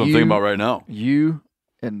 That's what I'm thinking about right now. You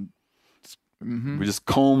and mhm. We just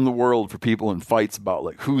comb the world for people in fights about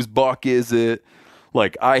like whose buck is it?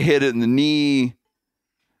 Like I hit it in the knee,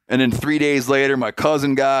 and then 3 days later my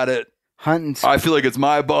cousin got it. Hunting. I feel like it's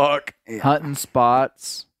my buck. hunting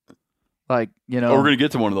spots, like Oh, we're gonna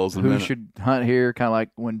get to one of those in a who minute. should hunt here, kind of like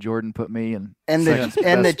when Jordan put me in. And second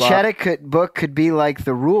the best spot. Chetticut book could be like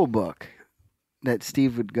the rule book that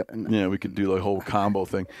Steve would go. Yeah, we could do like a whole combo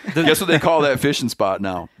thing. Guess what they call that fishing spot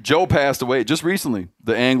now? Joe passed away just recently.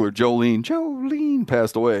 The angler, Jolene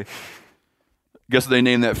passed away. Guess what they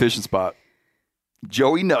named that fishing spot?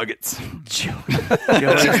 Joey Nuggets. That's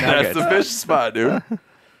the fishing spot, dude.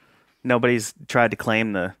 Nobody's tried to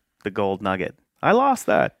claim the gold nugget. I lost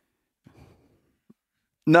that.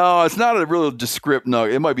 No, it's not a real descript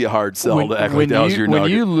nugget. It might be a hard sell to act like that was your when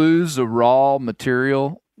nugget. you lose a raw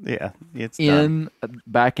material Yeah, it's done.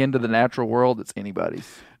 back into the natural world, it's anybody's.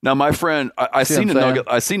 Now, my friend, I See seen a what I'm nugget.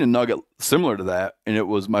 I seen a nugget similar to that, and it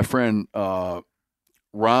was my friend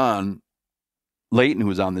Ron Layton, who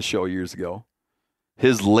was on the show years ago.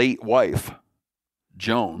 His late wife,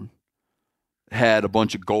 Joan, had a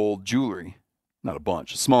bunch of gold jewelry. Not a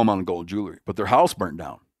bunch, a small amount of gold jewelry, but their house burnt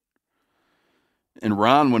down. And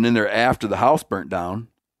Ron went in there after the house burnt down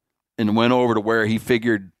and went over to where he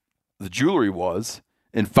figured the jewelry was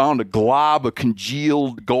and found a glob of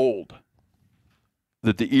congealed gold.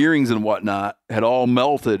 That the earrings and whatnot had all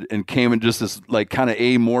melted and came in just this like kind of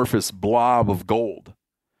amorphous blob of gold.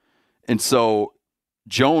 And so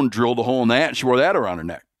Joan drilled a hole in that and she wore that around her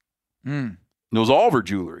neck. And it was all of her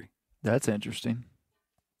jewelry. That's interesting.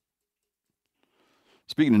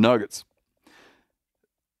 Speaking of nuggets,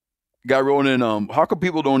 guy wrote in, how come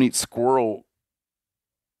people don't eat squirrel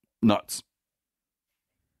nuts?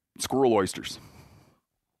 Squirrel oysters.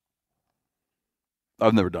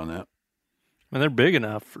 I've never done that. And they're big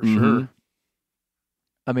enough for Mhm. sure.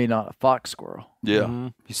 I mean, not a fox squirrel. Yeah.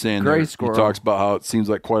 Mhm. He's saying Gray there, squirrel. he talks about how it seems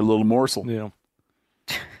like quite a little morsel. Yeah.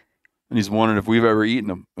 And he's wondering if we've ever eaten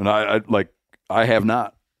them. And I have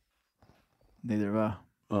not. Neither have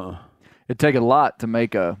I. Uh-uh. It'd take a lot to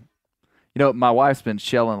make a. You know, my wife's been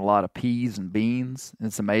shelling a lot of peas and beans.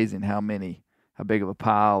 It's amazing how big of a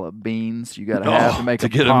pile of beans you got to have to make to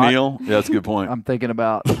get pot. a meal. Yeah, that's a good point. I'm thinking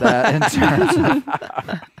about that in terms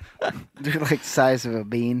of They're like the size of a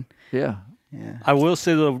bean. yeah. Yeah. I will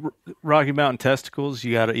say the Rocky Mountain testicles,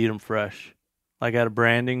 you got to eat them fresh. Like out of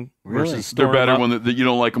branding Really? versus They're storing better them up. when that you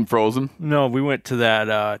don't like them frozen. No, we went to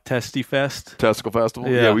that Testy Fest, Testicle Festival.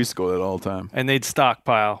 Yeah. Yeah, we used to go to that all the time. and they'd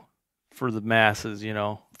stockpile for the masses.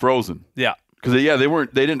 Frozen. Yeah, Because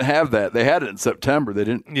they didn't have that. They had it in September. They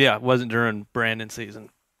didn't. yeah. It wasn't during branding season,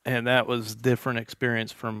 and that was different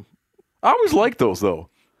experience from I always liked those though.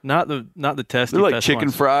 not the Testy. They're like Fest chicken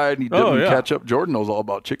ones. fried. And you dip them in yeah. ketchup. Jordan knows all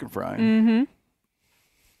about chicken frying. Mm-hmm.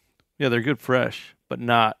 Yeah, they're good fresh, but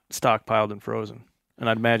not stockpiled and frozen. And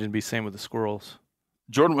I'd imagine it'd be same with the squirrels.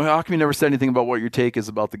 Jordan, how come you never said anything about what your take is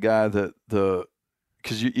about the guy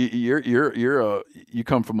because you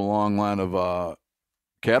come from a long line of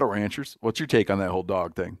cattle ranchers. What's your take on that whole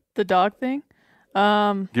dog thing? The dog thing.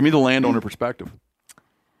 Give me the landowner perspective.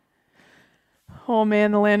 Oh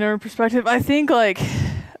man, the landowner perspective. I think like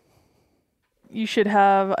you should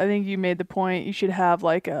have. I think you made the point. You should have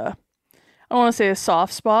like a. I don't want to say a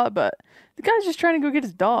soft spot, but the guy's just trying to go get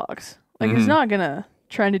his dogs. Like he's not gonna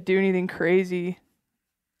trying to do anything crazy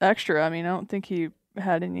extra. I mean, I don't think he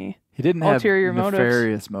had any. He didn't have Ulterior motives.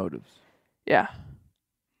 nefarious motives. Yeah.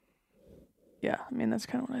 Yeah, I mean that's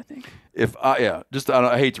kind of what I think.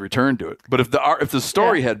 I hate to return to it, but if the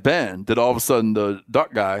story had been that all of a sudden the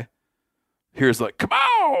duck guy hears like come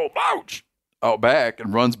on, ouch, out back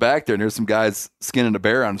and runs back there and there's some guys skinning a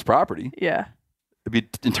bear on his property, Yeah, it'd be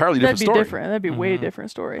entirely that'd different be story. different. That'd be way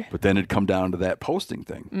different story. But then it'd come down to that posting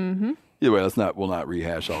thing. Mm-hmm. Either way, we'll not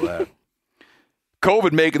rehash all that.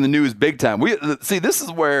 COVID making the news big time. See, this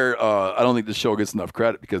is where I don't think this show gets enough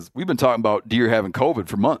credit because we've been talking about deer having COVID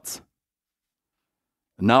for months.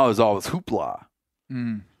 And now there's all this hoopla.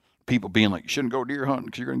 People being like, you shouldn't go deer hunting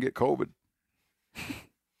because you're going to get COVID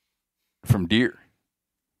from deer.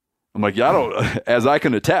 I'm like, yeah, I don't, as I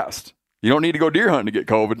can attest, you don't need to go deer hunting to get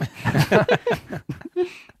COVID.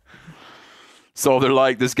 So they're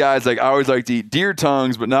like, this guy's like, I always like to eat deer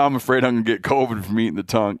tongues, but now I'm afraid I'm going to get COVID from eating the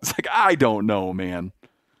tongue. It's like, I don't know, man.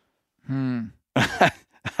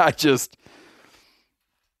 I just.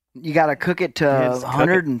 You got to cook it to Yes, cook it.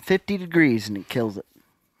 150 degrees and it kills it.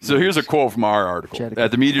 So here's a quote from our article Check it.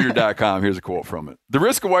 at themeateater.com. Here's a quote from it. The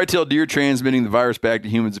risk of white-tailed deer transmitting the virus back to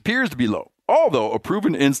humans appears to be low. Although a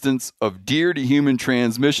proven instance of deer-to-human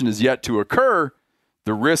transmission is yet to occur,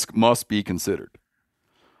 the risk must be considered.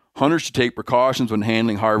 Hunters should take precautions when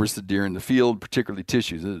handling harvested deer in the field, particularly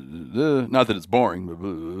tissues. Not that it's boring, but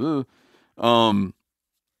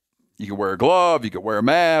you can wear a glove, you can wear a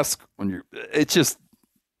mask when you're. It's just,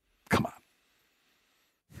 come on,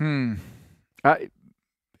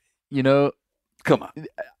 come on.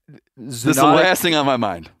 This is the last thing on my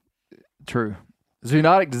mind. True.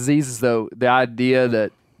 Zoonotic diseases, though, the idea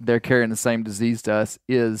that they're carrying the same disease to us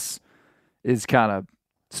is kind of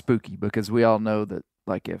spooky because we all know that,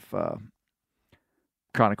 like, if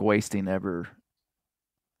chronic wasting ever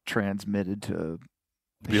transmitted to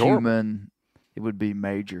a Be horrible. human, it would be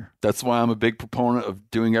major. That's why I'm a big proponent of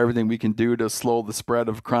doing everything we can do to slow the spread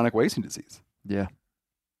of chronic wasting disease. Yeah.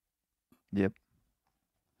 Yep.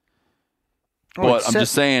 But I'm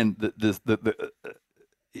just saying that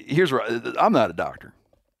here's where I'm not a doctor.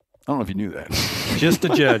 I don't know if you knew that. Just a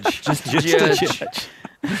judge. just a judge.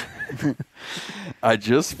 I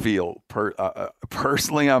just feel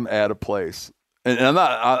personally I'm at a place, and I'm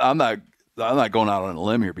not going out on a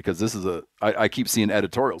limb here because this is I keep seeing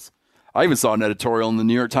editorials. I even saw an editorial in the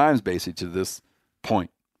New York Times basically to this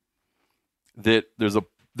point that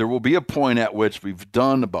there will be a point at which we've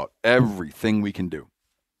done about everything we can do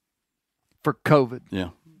For COVID. Yeah.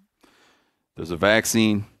 There's a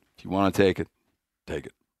vaccine. If you want to take it, take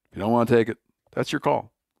it. If you don't want to take it, that's your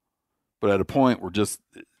call. But at a point where just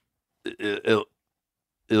it'll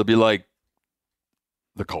be like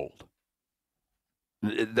the cold.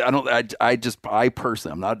 I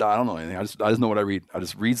personally, I don't know anything. I just know what I read. I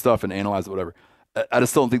just read stuff and analyze it, whatever. I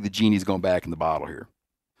just don't think the genie's going back in the bottle here.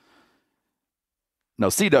 Now,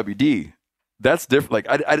 CWD, that's different. Like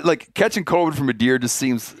I like catching COVID from a deer just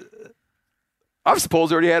seems. I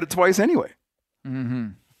suppose I already had it twice anyway. Mm-hmm.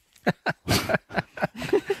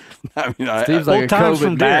 I mean, Steve's Both like a times COVID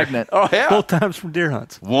from deer. magnet. oh yeah, Both times from deer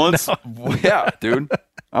hunts. once, yeah, dude.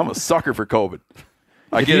 I'm a sucker for COVID.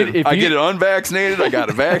 I If get you- it. if I you- get it unvaccinated. I got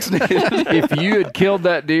it vaccinated. If you had killed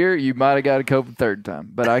that deer, you might have got a COVID third time,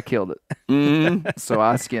 but I killed it. Mhm. So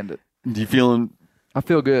I skinned it. You feeling I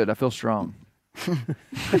feel good. I feel strong.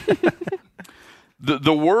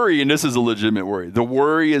 the worry, and this is a legitimate worry. The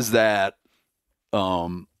worry is that,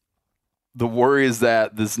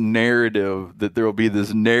 this narrative, that there will be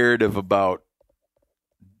this narrative about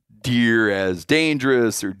deer as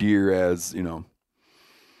dangerous or deer as,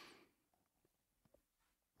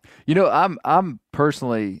 You know, I'm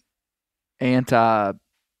personally anti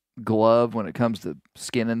glove when it comes to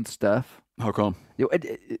skinning stuff. how come? You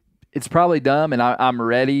know, it's probably dumb, and I'm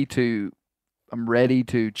ready to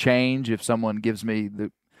change if someone gives me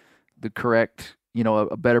the correct,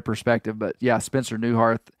 a better perspective. But yeah, Spencer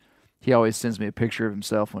Newhart, he always sends me a picture of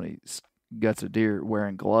himself when he guts a deer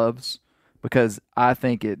wearing gloves, because I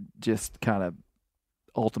think it just kind of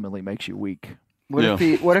ultimately makes you weak. What Yeah.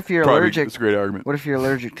 if you're Probably, allergic? it's a great argument. What if you're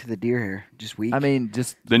allergic to the deer hair? Just weak. I mean,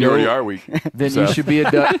 just Then you already are weak. Then Seth. you should be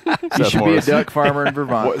a duck. You Seth should Morris. be a duck farmer in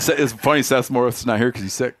Vermont. What, it's funny, Seth Morris is not here because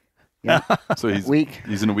he's sick. Yeah. So he's Weak.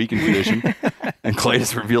 He's in a weakened condition. And Clay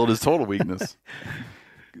has revealed his total weakness.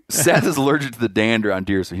 Seth is allergic to the dander on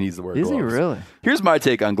deer, so he needs to wear Is gloves. he really? Here's my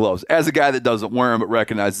take on gloves. As a guy that doesn't wear them but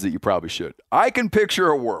recognizes that you probably should, I can picture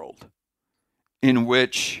a world in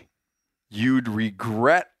which you'd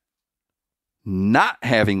regret not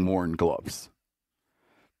having worn gloves.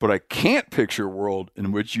 But I can't picture a world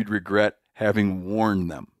in which you'd regret having worn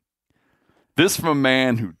them. This from a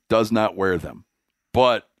man who does not wear them.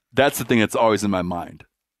 But that's the thing that's always in my mind.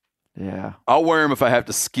 Yeah. I'll wear them if I have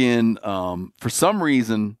to skin. For some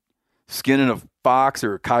reason, skinning a fox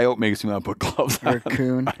or a coyote makes me want to put gloves Or on. a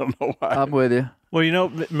coon. I don't know why. I'm with you. Well,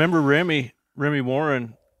 remember Remy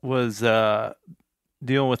Warren was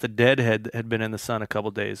dealing with a deadhead that had been in the sun a couple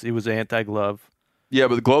days. He was anti-glove. Yeah,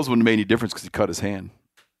 but the gloves wouldn't have made any difference because he cut his hand.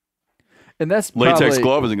 And that's Latex probably,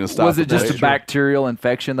 glove isn't going to stop. Was it the just a blade. bacterial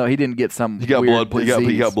infection though? He didn't get some. He got weird blood. disease.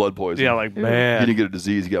 He got blood poisoning. Yeah, like He bad. didn't get a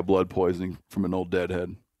disease. He got blood poisoning from an old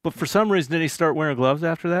deadhead. But for some reason, did he start wearing gloves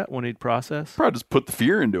after that when he'd process? Probably just put the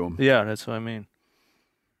fear into him. Yeah, that's what I mean.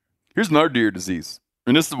 Here's another deer disease,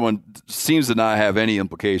 and this is the one seems to not have any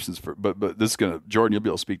implications for. But this is gonna, Jordan, you'll be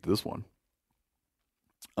able to speak to this one.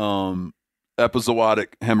 Epizootic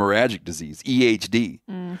hemorrhagic disease, EHD,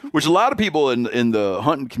 which a lot of people in the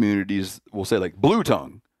hunting communities will say like blue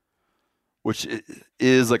tongue, which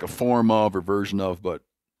is like a form of or version of, but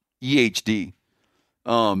EHD.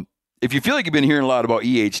 If you feel like you've been hearing a lot about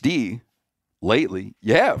EHD lately,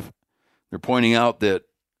 you have. They're pointing out that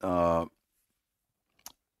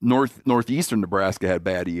northeastern Nebraska had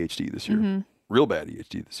bad EHD this year, real bad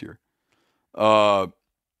EHD this year.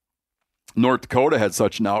 North Dakota had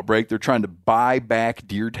such an outbreak, they're trying to buy back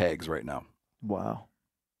deer tags right now. Wow.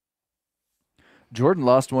 Jordan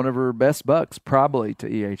lost one of her best bucks probably to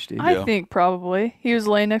EHD. I think probably. He was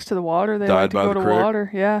laying next to the water. They Died like to by go the to creek? water.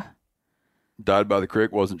 Yeah. Died by the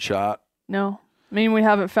creek, wasn't shot. No. I mean, we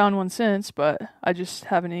haven't found one since, but I just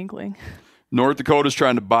have an inkling. North Dakota's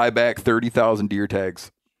trying to buy back 30,000 deer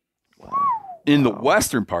tags in the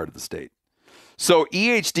western part of the state. So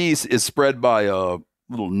EHD is spread by a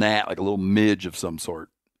little gnat, like a little midge of some sort.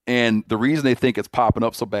 And the reason they think it's popping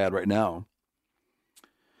up so bad right now,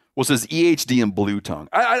 well, it says EHD and blue tongue.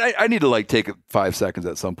 I need to like take 5 seconds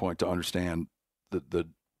at some point to understand the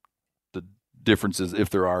differences, if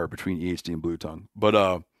there are, between EHD and blue tongue.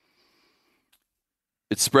 But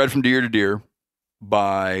it's spread from deer to deer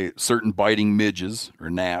by certain biting midges or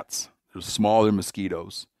gnats. They're smaller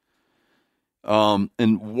mosquitoes.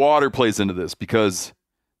 And water plays into this because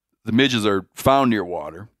the midges are found near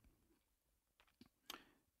water.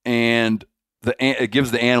 And it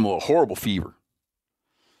gives the animal a horrible fever.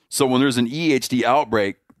 So when there's an EHD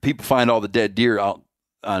outbreak, people find all the dead deer out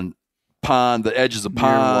on the edges of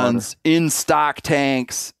ponds, in stock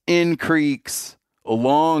tanks, in creeks,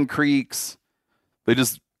 along creeks.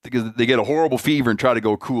 Because they get a horrible fever and try to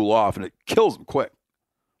go cool off, and it kills them quick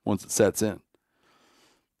once it sets in.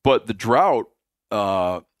 But the drought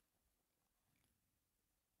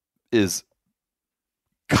is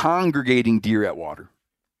congregating deer at water.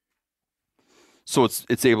 So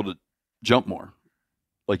it's able to jump more.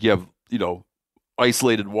 Like you have,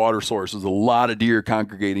 isolated water sources, a lot of deer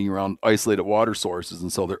congregating around isolated water sources,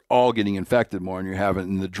 and so they're all getting infected more,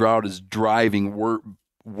 and the drought is driving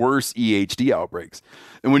worse EHD outbreaks.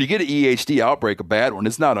 And when you get an EHD outbreak, a bad one,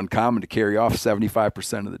 it's not uncommon to carry off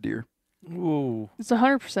 75% of the deer. Ooh. It's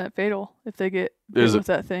 100% fatal if they get Is hit it? with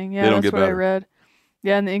that thing. They Yeah, don't that's get what I better. read.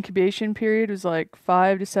 Yeah, and the incubation period was like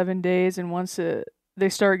 5 to 7 days, and once they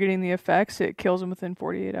start getting the effects, it kills them within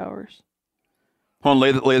 48 hours. Hold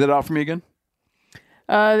on, lay that out for me again.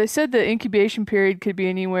 They said the incubation period could be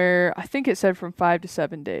anywhere, I think it said from 5 to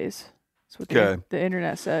 7 days. That's what the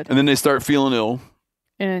internet said. And then they start feeling ill.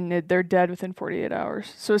 And they're dead within 48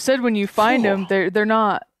 hours. So it said when you find them, they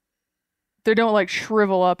don't like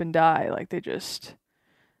shrivel up and die. Like they just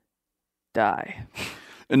die.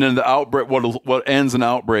 And then the outbreak, what ends an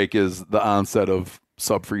outbreak is the onset of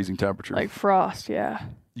sub-freezing temperature. Like frost, yeah.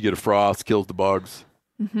 You get a frost, kills the bugs,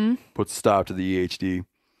 puts a stop to the EHD.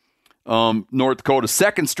 North Dakota,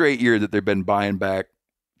 second straight year that they've been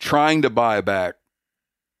trying to buy back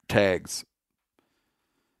tags.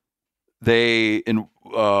 The Game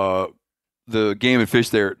and Fish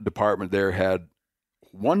department there had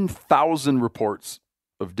 1,000 reports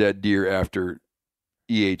of dead deer after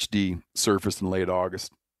EHD surfaced in late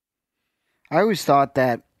August. I always thought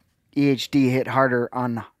that EHD hit harder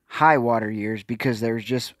on high water years because there's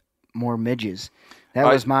just more midges. That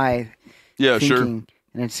was my thinking. Sure. And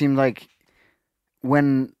it seemed like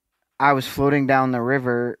when I was floating down the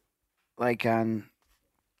river, like on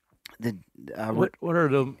the what are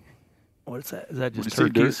the what is that? Is that just You see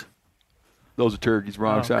turkeys? dirt? Those are turkeys,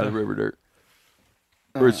 wrong side of the river dirt.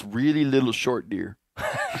 Or it's really little short deer.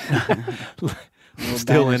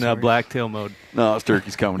 Still in blacktail mode. No, it's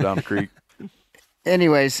turkeys coming down the creek.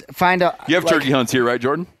 Anyways, find out. You have turkey hunts here, right,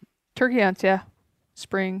 Jordan? Turkey hunts, yeah.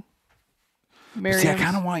 Spring. See, I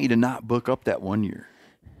kind of want you to not book up that 1 year.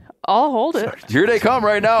 I'll hold it. Here they come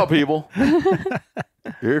right now, people.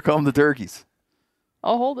 Here come the turkeys.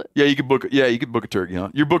 I'll hold it. Yeah, you could book a turkey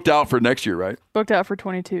hunt. You're booked out for next year, right? Booked out for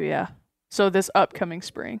 22, yeah. So this upcoming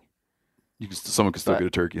spring. Someone could still get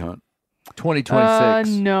a turkey hunt. 2026.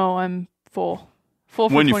 No, I'm full. Full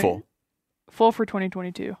for When you full? Full for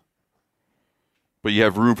 2022. But you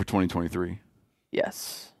have room for 2023.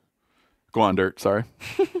 Yes. Go on, Dirt. Sorry.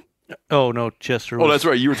 Oh no, Chester. Oh, that's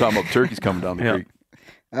right. You were talking about turkeys coming down the creek.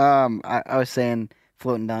 I was saying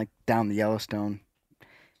floating down the Yellowstone,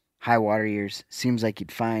 high water years, seems like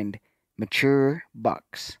you'd find mature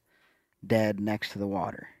bucks dead next to the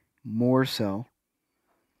water. More so,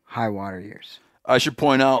 high water years. I should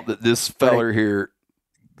point out that this feller here,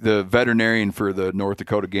 the veterinarian for the North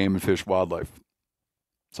Dakota Game and Fish Wildlife.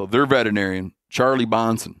 So their veterinarian, Charlie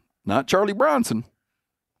Bonson, not Charlie Bronson.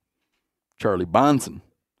 Charlie Bonson.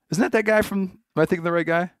 Isn't that guy from, am I thinking the right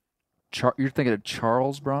guy? You're thinking of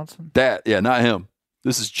Charles Bronson? Not him.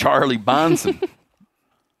 This is Charlie Bonson.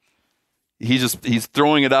 He's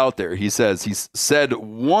throwing it out there. He's said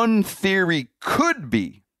one theory could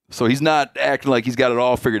be, so he's not acting like he's got it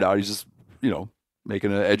all figured out. He's just,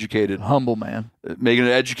 making an educated, humble man, making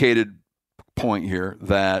an educated point here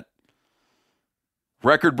that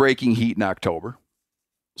record-breaking heat in October.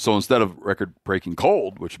 So instead of record-breaking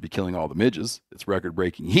cold, which would be killing all the midges, it's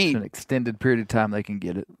record-breaking heat. It's an extended period of time they can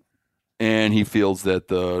get it. And he feels that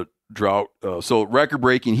the drought, so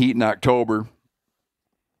record-breaking heat in October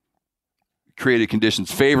created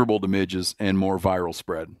conditions favorable to midges and more viral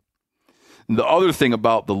spread. And the other thing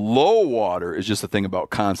about the low water is just a thing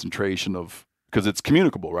about concentration of, because it's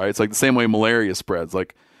communicable, right? It's like the same way malaria spreads.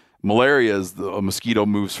 Like malaria is a mosquito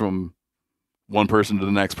moves from one person to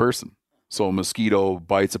the next person. So a mosquito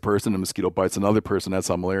bites a person, a mosquito bites another person. That's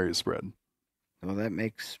how malaria is spread. Well, that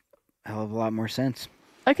makes a hell of a lot more sense.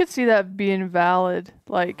 I could see that being valid.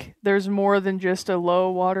 Like, there's more than just a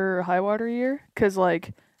low water or high water year. Because,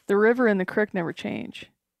 like, the river and the creek never change.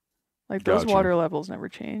 Like, those water levels never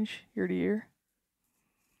change year to year.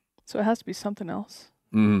 So it has to be something else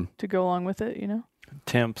to go along with it,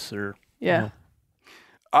 Temps or... Yeah.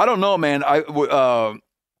 I don't know, man. That'd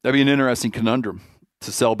be an interesting conundrum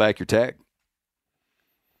to sell back your tag.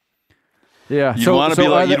 Yeah, you'd want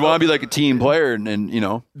to be like a team player, and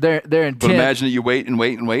their intent. But imagine that you wait and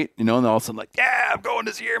wait and wait, and all of a sudden, like, yeah, I'm going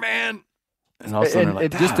this year, man. And all of a sudden, they're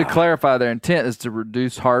like, just to clarify, their intent is to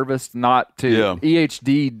reduce harvest, not to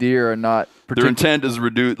EHD deer are not. Their intent is to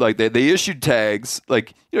reduce. Like they issued tags,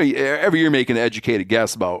 like every year make an educated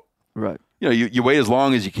guess about. Right. You wait as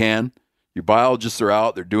long as you can. Your biologists are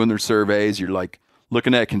out; they're doing their surveys. You're like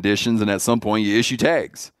looking at conditions, and at some point, you issue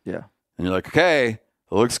tags. Yeah. And you're like, okay.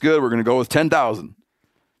 It looks good. We're going to go with 10,000.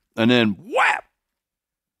 And then, whap!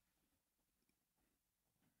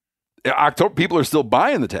 October, people are still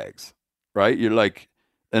buying the tags, right? You're like,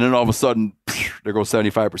 and then all of a sudden, there goes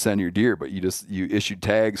 75% of your deer, but you issued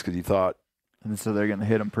tags because you thought. And so they're going to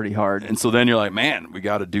hit them pretty hard. And so then you're like, man, we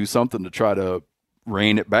got to do something to try to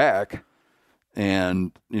rein it back.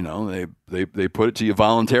 And, they put it to you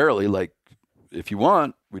voluntarily, like, if you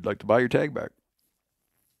want, we'd like to buy your tag back.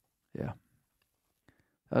 Yeah.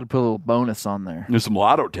 I'd put a little bonus on there. There's some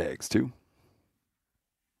lotto tags too.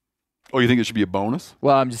 Oh, you think it should be a bonus?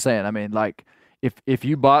 Well, I'm just saying. I mean, like, if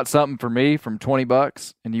you bought something for me from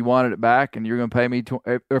 $20 and you wanted it back, and you're going to pay me,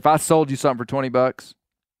 or if I sold you something for $20, and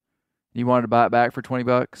you wanted to buy it back for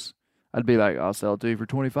 $20, I'd be like, I'll sell it to you for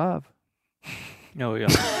 $25. Oh yeah.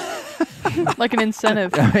 Like an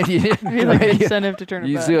incentive. I mean, It'd be like an incentive to turn it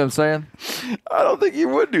you back. see what I'm saying? I don't think you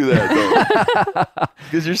would do that though,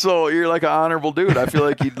 because you're like an honorable dude. I feel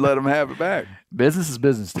like you'd let him have it back. Business is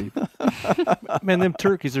business, Steve. Man, them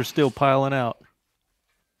turkeys are still piling out.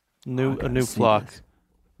 A new flock.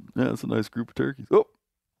 Yeah, it's a nice group of turkeys. Oh,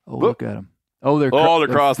 Look at them. Oh, they're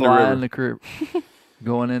crossing the flying river. the crew,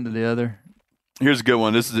 going into the other. Here's a good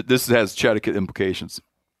one. This has Connecticut implications.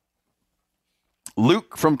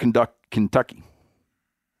 Luke from Kentucky.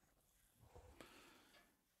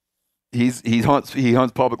 He hunts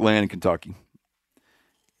public land in Kentucky.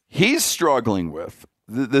 He's struggling with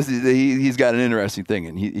this. He's got an interesting thing,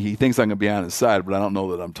 and he thinks I'm going to be on his side, but I don't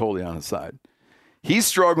know that I'm totally on his side. He's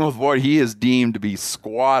struggling with what he has deemed to be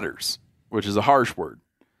squatters, which is a harsh word.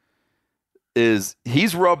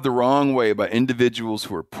 He's rubbed the wrong way by individuals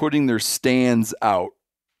who are putting their stands out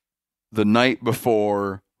the night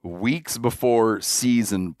before, weeks before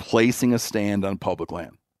season, placing a stand on public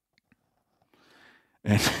land.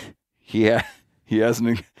 And he has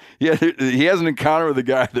an encounter with a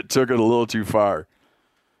guy that took it a little too far.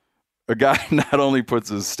 A guy not only puts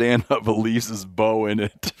his stand up, but leaves his bow in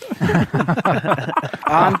it.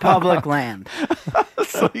 On public land.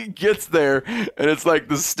 So he gets there, and it's like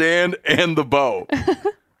the stand and the bow.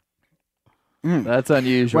 That's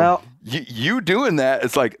unusual. Well, You doing that,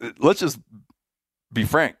 it's like, let's just be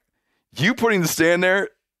frank. You putting the stand there,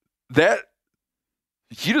 that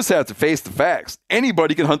you just have to face the facts.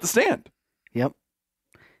 Anybody can hunt the stand. yep.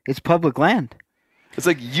 It's public land. It's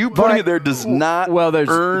like you putting it there does not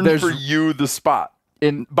earn for you the spot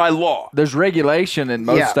by law. There's regulation in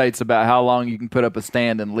most Yeah. states about how long you can put up a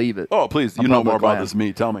stand and leave it. Oh, please. You on know more public about land. this than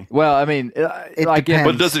me. Tell me. Well, I mean, It like depends.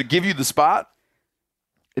 But does it give you the spot?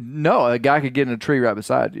 no, a guy could get in a tree right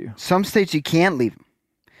beside you. Some states you can't leave them.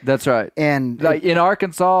 That's right. And Like in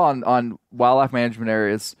Arkansas, on wildlife management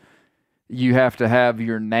areas, you have to have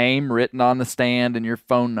your name written on the stand and your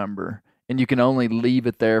phone number, and you can only leave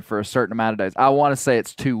it there for a certain amount of days. I want to say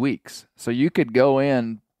it's 2 weeks. So you could go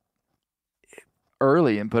in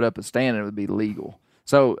early and put up a stand and it would be legal.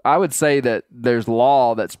 So I would say that there's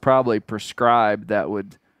law that's probably prescribed that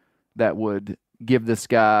would give this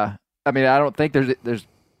guy. I mean, I don't think there's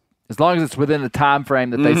as long as it's within the time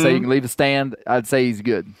frame that they say you can leave a stand, I'd say he's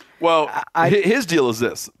good. Well, his deal is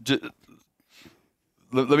this.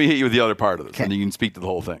 Let me hit you with the other part of this, Okay. and you can speak to the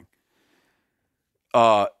whole thing.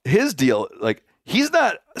 His deal, like, he's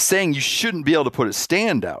not saying you shouldn't be able to put a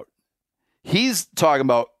stand out. He's talking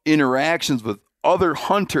about interactions with other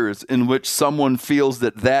hunters in which someone feels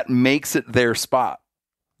that makes it their spot.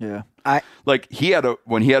 Yeah. Like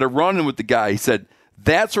when he had a run-in with the guy, he said,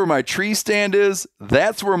 "That's where my tree stand is.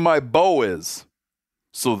 That's where my bow is.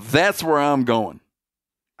 So that's where I'm going."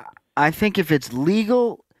 I think if it's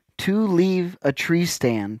legal to leave a tree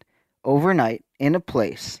stand overnight in a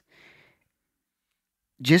place,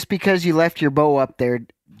 just because you left your bow up there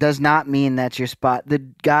does not mean that's your spot. The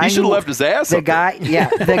guy He should have left his ass up there.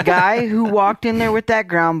 The guy who walked in there with that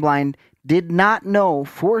ground blind did not know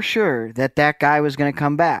for sure that guy was going to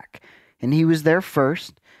come back, and he was there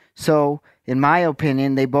first. So, in my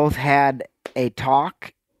opinion, they both had a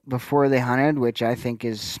talk before they hunted, which I think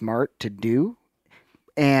is smart to do.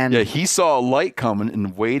 And Yeah, he saw a light coming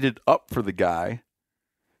and waited up for the guy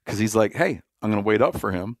because he's like, "Hey, I'm going to wait up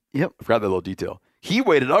for him." Yep. I forgot that little detail. He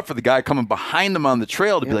waited up for the guy coming behind him on the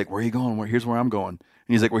trail to be like, "Where are you going? Here's where I'm going." And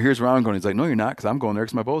he's like, "Well, here's where I'm going." He's like, "No, you're not, because I'm going there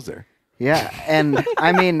because my bow's there." Yeah, and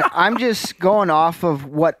I mean, I'm just going off of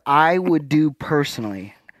what I would do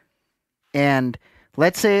personally. And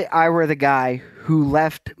let's say I were the guy who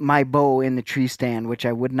left my bow in the tree stand, which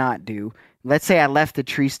I would not do. Let's say I left the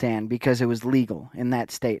tree stand because it was legal in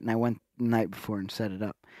that state, and I went the night before and set it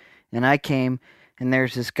up. And I came, and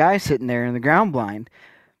there's this guy sitting there in the ground blind.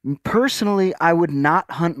 Personally, I would not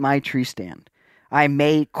hunt my tree stand. I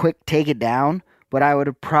may quick take it down, but I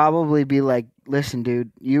would probably be like, "Listen,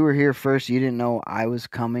 dude, you were here first. You didn't know I was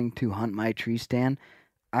coming to hunt my tree stand.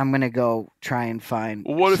 I'm going to go try and find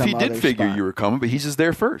Well, what if some he did other figure spot." you were coming, but he's just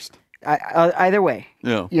there first? Either way,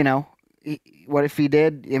 Yeah. you know, what if he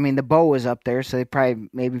did? I mean, the bow was up there, so they probably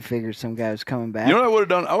maybe figured some guy was coming back. You know what I would have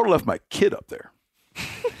done? I would have left my kid up there.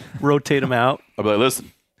 Rotate them out. I'd be like,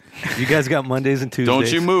 "Listen, You guys got Mondays and Tuesdays.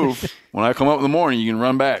 don't you move. When I come up in the morning, you can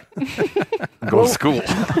run back. Go to school."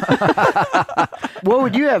 What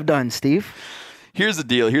would you have done, Steve? Here's the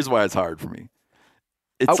deal. Here's why it's hard for me.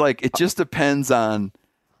 It's like it just depends on.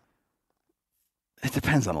 It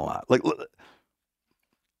depends on a lot. Like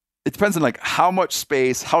it depends on like how much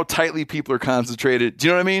space, how tightly people are concentrated. Do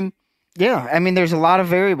you know what I mean? Yeah, I mean, there's a lot of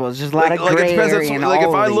variables. There's a lot of gray area in like all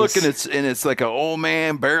if I of look these. and it's like an old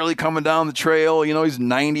man barely coming down the trail. You know, he's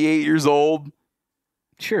 98 years old.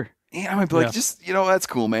 Sure. Yeah, I might be like, just that's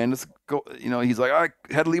cool, man. Let's go. You know, he's like, I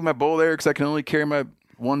had to leave my bow there because I can only carry my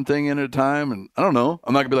one thing in at a time, and I don't know.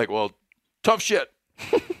 I'm not gonna be like, well, tough shit.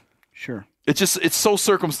 Sure. It's just it's so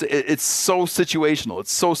it's so situational.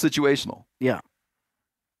 It's so situational. Yeah.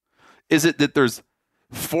 Is it that there's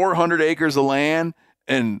 400 acres of land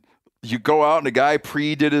and you go out and a guy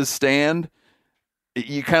pre-did his stand?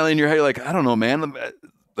 You kind of in your head, you're like, I don't know, man.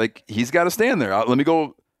 Like, he's got to stand there. Let me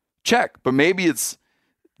go check. But maybe it's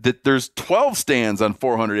that there's 12 stands on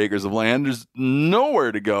 400 acres of land. There's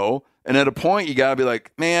nowhere to go. And at a point, you got to be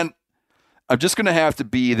like, man, I'm just going to have to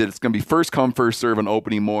be that it's going to be first come, first serve on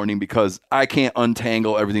opening morning because I can't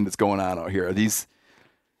untangle everything that's going on out here.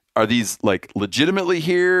 Are these like legitimately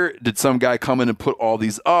here? Did some guy come in and put all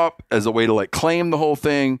these up as a way to like claim the whole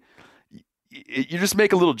thing? You just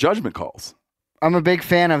make a little judgment calls. I'm a big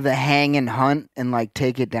fan of the hang and hunt and like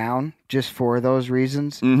take it down just for those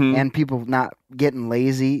reasons. Mm-hmm. And people not getting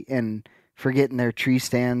lazy and forgetting their tree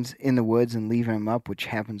stands in the woods and leaving them up, which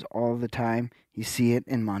happens all the time. You see it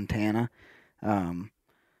in Montana.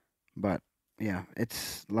 But yeah,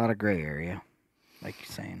 it's a lot of gray area, like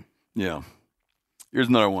you're saying. Yeah. Here's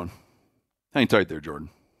another one. Hang tight there, Jordan.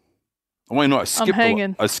 I want you to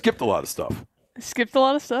know I skipped a lot of stuff. Skipped a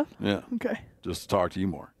lot of stuff? Yeah. Okay. Just to talk to you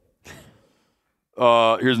more.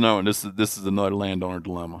 Here's another one. This is another landowner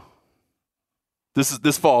dilemma.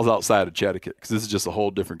 This falls outside of Connecticut because this is just a whole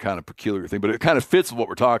different kind of peculiar thing, but it kind of fits with what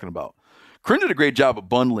we're talking about. Corinne did a great job of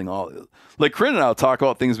bundling all. Like Corinne and I'll talk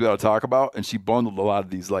about things we ought to talk about, and she bundled a lot of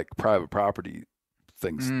these like private property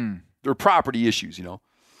things. They're property issues, you know.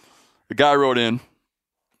 The guy wrote in.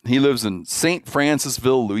 He lives in St.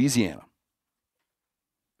 Francisville, Louisiana.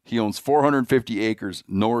 He owns 450 acres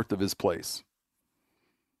north of his place.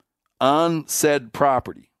 On said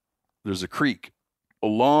property, there's a creek.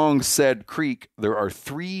 Along said creek, there are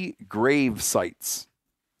 3 grave sites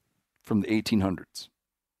from the 1800s.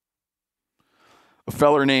 A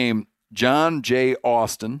feller named John J.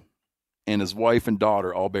 Austin and his wife and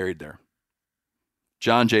daughter all buried there.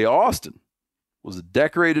 John J. Austin was a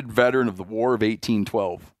decorated veteran of the War of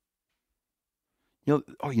 1812. You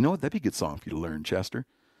know what? That'd be a good song for you to learn, Chester.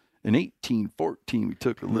 In 1814, we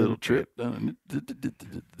took a little trip down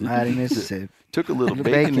Mighty Mississippi. Took a little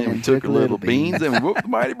bacon and we took a little beans and we whooped the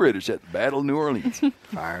mighty British at the Battle of New Orleans.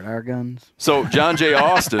 Fired our guns. So John J.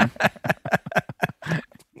 Austin,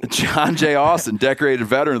 decorated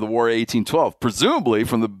veteran of the War of 1812, presumably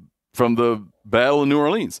from the Battle of New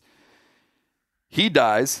Orleans. He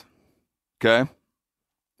dies. Okay,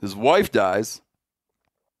 his wife dies.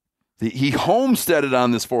 He homesteaded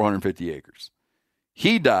on this 450 acres.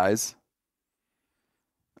 He dies.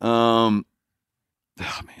 Oh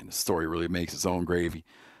man, this story really makes its own gravy.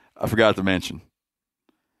 I forgot to mention.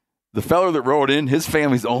 The fellow that wrote in, his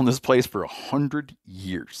family's owned this place for 100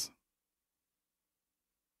 years.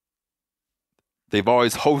 They've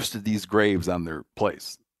always hosted these graves on their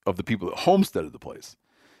place of the people that homesteaded the place.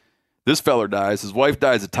 This feller dies. His wife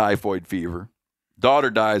dies of typhoid fever. Daughter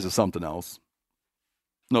dies of something else.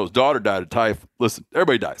 No, his daughter died of typhoid. Listen,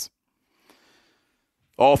 everybody dies.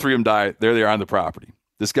 All 3 of them die. There they are on the property.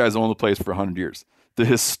 This guy's owned the place for 100 years. The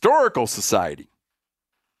Historical Society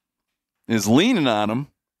is leaning on him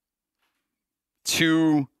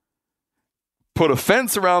to put a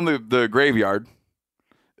fence around the graveyard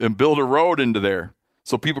and build a road into there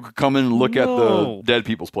so people could come in and look at the dead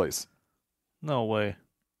people's place. No way.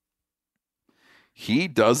 He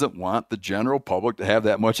doesn't want the general public to have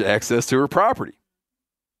that much access to her property.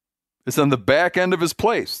 It's on the back end of his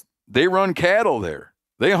place. They run cattle there.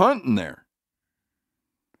 They hunt in there.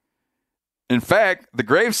 In fact, the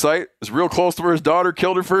gravesite is real close to where his daughter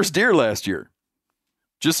killed her first deer last year.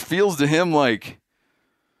 Just feels to him like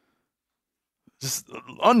just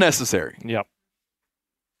unnecessary. Yep.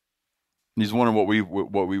 And he's wondering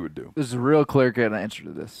what we would do. There's a real clear-cut answer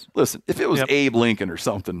to this. Listen, if it was Abe Lincoln or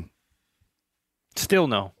something. Still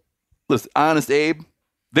no. Listen, Honest Abe,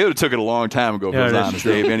 they would have took it a long time ago if it was Honest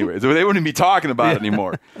Abe anyway. They wouldn't be talking about it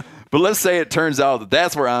anymore. But let's say it turns out that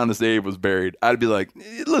that's where Honest Abe was buried. I'd be like,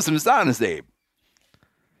 listen, it's Honest Abe.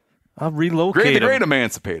 I'll relocate the him. great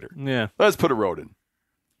emancipator. Yeah. Let's put a road in.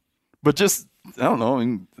 But just, I don't know. I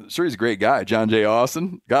mean, sure, he's a great guy. John J.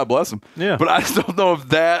 Austin. God bless him. Yeah. But I just don't know if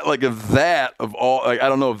that, I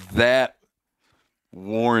don't know if that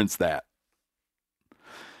warrants that.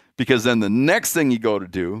 Because then the next thing you go to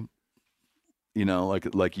do, you know,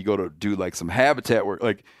 like you go to do like some habitat work,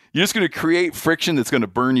 like you're just going to create friction that's going to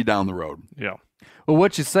burn you down the road. Yeah. Well,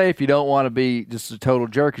 what you say if you don't want to be just a total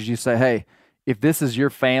jerk is you say, hey, if this is your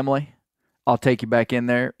family, I'll take you back in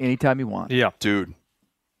there anytime you want. Yeah. Dude.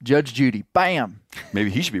 Judge Judy, bam. Maybe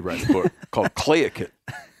he should be writing a book called Clayakit.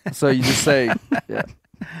 So you just say, yeah.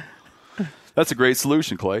 That's a great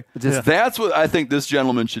solution, Clay. That's what I think this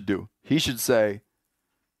gentleman should do. He should say,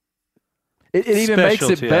 it even makes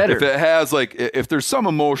it better. If it has if there's some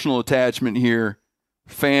emotional attachment here,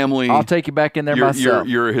 family, I'll take you back in there myself.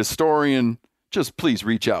 You're a historian. Just please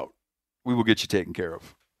reach out. We will get you taken care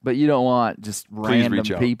of. But you don't want just Please random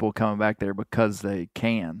reach out. people coming back there because they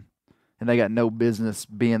can. And they got no business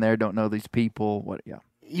being there, don't know these people. What? Yeah.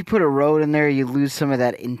 You put a road in there, you lose some of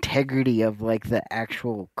that integrity of like the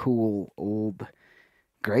actual cool old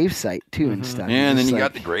gravesite too and stuff. Yeah, and then Just you like-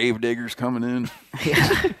 got the grave diggers coming in.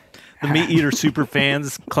 The Meat Eater super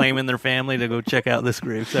fans claiming their family to go check out this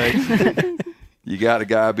gravesite. You got a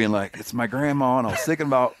guy being like, it's my grandma, and I was thinking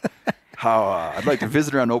about how I'd like to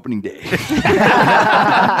visit her on opening day.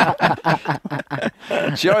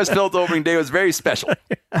 She always felt opening day was very special.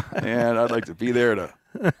 And I'd like to be there to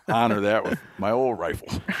honor that with my old rifle.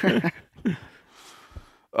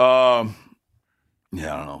 Yeah, I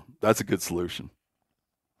don't know. That's a good solution.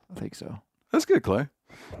 I think so. That's good, Clay.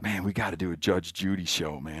 Man, we got to do a Judge Judy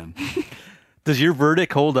show, man. Does your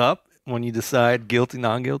verdict hold up when you decide guilty,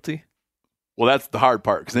 non-guilty? Well, that's the hard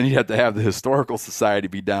part, because then you'd have to have the Historical Society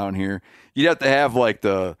be down here. You'd have to have like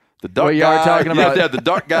the duck Well, you guy. are talking You'd have about- to have the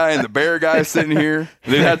duck guy and the bear guy sitting here.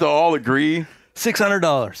 They'd have to all agree.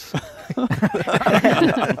 $600.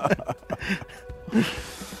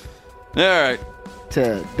 All right.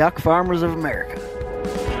 To Duck Farmers of America.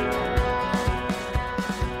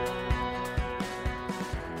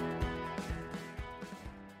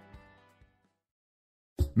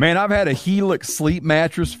 Man, I've had a Helix sleep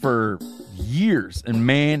mattress for years, and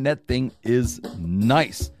man, that thing is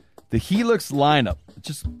nice. The Helix lineup, it's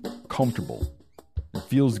just comfortable. It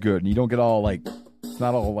feels good, and you don't get all it's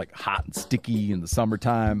not all hot and sticky in the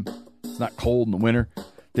summertime. It's not cold in the winter.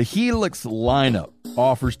 The Helix lineup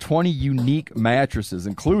offers 20 unique mattresses,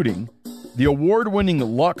 including the award-winning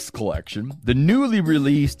Luxe Collection, the newly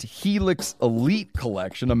released Helix Elite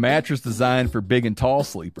Collection, a mattress designed for big and tall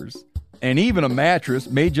sleepers, and even a mattress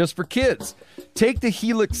made just for kids. Take the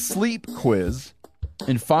Helix Sleep Quiz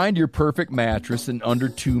and find your perfect mattress in under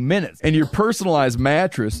 2 minutes. And your personalized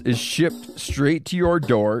mattress is shipped straight to your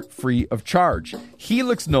door free of charge.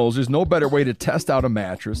 Helix knows there's no better way to test out a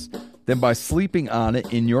mattress than by sleeping on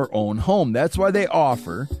it in your own home. That's why they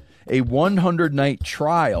offer a 100-night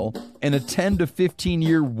trial and a 10 to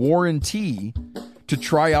 15-year warranty to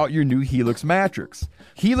try out your new Helix mattress.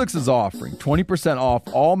 Helix is offering 20% off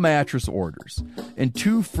all mattress orders and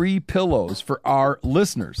 2 free pillows for our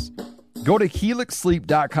listeners. Go to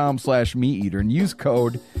helixsleep.com/meateater and use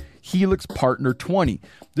code HelixPartner20.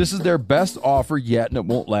 This is their best offer yet, and it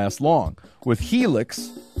won't last long. With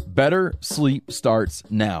Helix, better sleep starts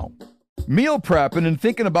now. Meal prepping and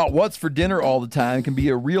thinking about what's for dinner all the time can be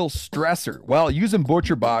a real stressor. Well, using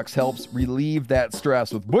ButcherBox helps relieve that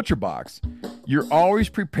stress. With ButcherBox, you're always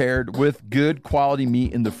prepared with good quality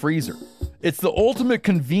meat in the freezer. It's the ultimate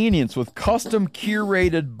convenience with custom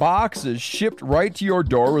curated boxes shipped right to your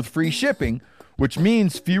door with free shipping, which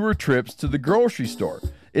means fewer trips to the grocery store.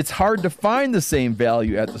 It's hard to find the same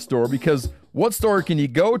value at the store because what store can you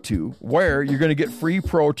go to where you're going to get free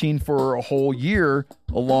protein for a whole year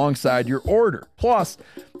alongside your order? Plus,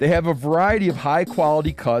 they have a variety of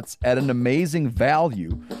high-quality cuts at an amazing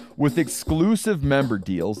value with exclusive member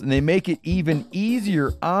deals, and they make it even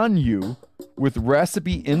easier on you with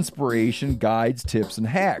recipe inspiration, guides, tips, and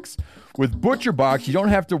hacks. With ButcherBox, you don't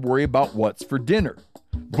have to worry about what's for dinner.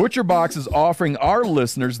 ButcherBox is offering our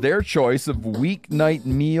listeners their choice of weeknight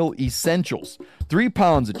meal essentials. 3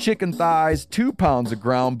 pounds of chicken thighs, 2 pounds of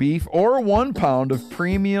ground beef, or 1 pound of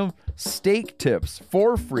premium steak tips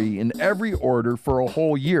for free in every order for a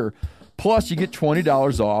whole year. Plus, you get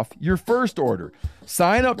 $20 off your first order.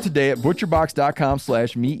 Sign up today at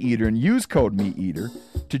butcherbox.com/meateater and use code meateater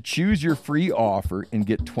to choose your free offer and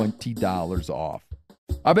get $20 off.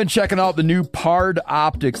 I've been checking out the new Pard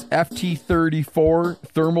Optics FT34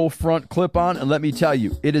 thermal front clip-on, and let me tell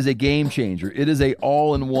you, it is a game changer. It is a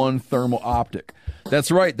all-in-one thermal optic.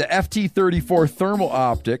 That's right, the FT34 thermal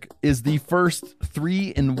optic is the first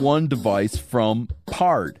 3-in-1 device from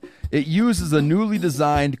Pard. It uses a newly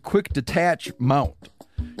designed quick detach mount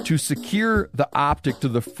to secure the optic to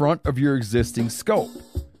the front of your existing scope.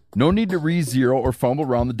 No need to re-zero or fumble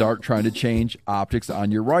around the dark trying to change optics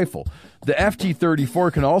on your rifle. The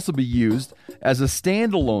FT34 can also be used as a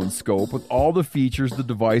standalone scope with all the features the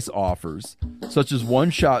device offers, such as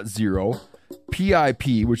one-shot zero,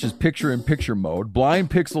 PIP, which is picture-in-picture mode, blind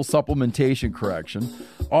pixel supplementation correction,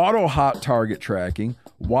 auto hot target tracking,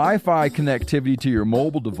 Wi-Fi connectivity to your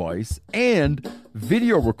mobile device, and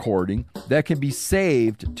video recording that can be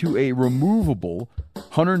saved to a removable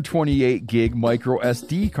 128 gig micro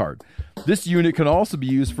SD card. This unit can also be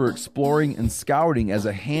used for exploring and scouting as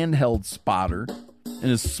a handheld spotter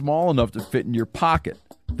and is small enough to fit in your pocket.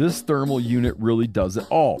 This thermal unit really does it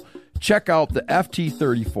all. Check out the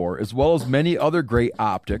FT34 as well as many other great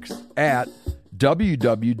optics at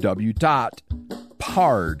www.pard,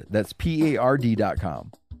 that's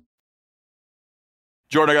PARD.com.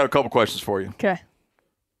 Jordan, I got a couple questions for you. Okay.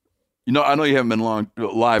 You know, I know you haven't been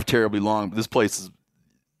live terribly long, but this place is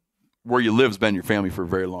where you live has been your family for a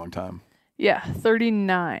very long time. Yeah,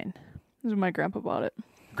 39. This is when my grandpa bought it.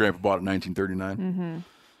 Grandpa bought it in 1939.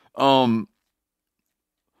 Mm-hmm.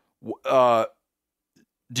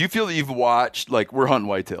 Do you feel that you've watched, like, we're hunting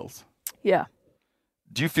whitetails? Yeah.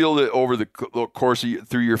 Do you feel that over the course of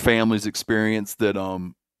through your family's experience that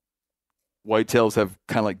whitetails have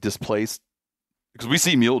kind of like displaced? Because we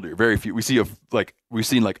see mule deer, very few. We've seen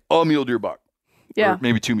like a mule deer buck, Yeah. or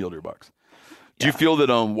maybe 2 mule deer bucks. Do you feel that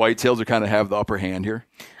whitetails are kind of have the upper hand here?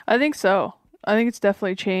 I think so. I think it's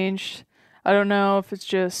definitely changed. I don't know if it's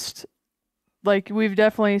just like we've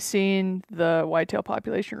definitely seen the whitetail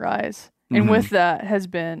population rise. And with that has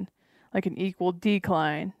been like an equal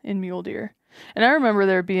decline in mule deer. And I remember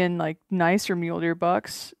there being like nicer mule deer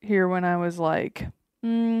bucks here when I was like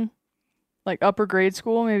upper grade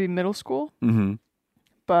school, maybe middle school. Mm-hmm.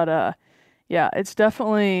 But yeah, it's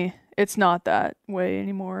not that way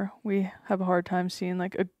anymore. We have a hard time seeing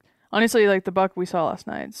honestly, like the buck we saw last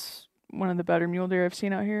night's one of the better mule deer I've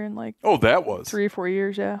seen out here in like that was 3 or 4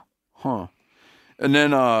 years. Yeah. Huh. And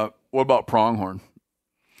then what about pronghorn?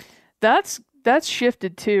 That's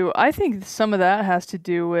shifted too. I think some of that has to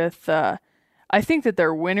do with I think that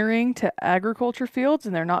they're wintering to agriculture fields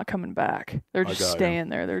and they're not coming back. They're just staying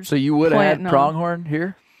there. They're just So you would have had planting on. pronghorn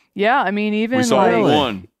here? Yeah, I mean even We saw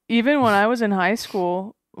one. even when I was in high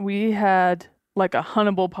school, we had like a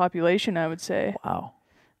huntable population, I would say. Wow.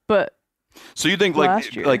 But So you think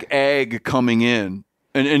last year. like ag coming in,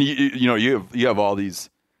 and you have all these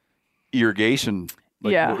irrigation.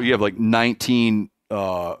 Yeah. You have like 19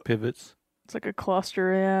 Pivots. it's like a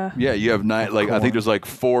cluster, yeah. Yeah, you have 9. Like I think there's like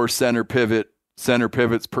 4 center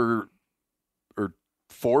pivots per, or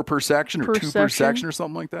 4 per section, or Per 2 per section. section, or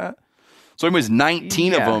something like that. So anyways,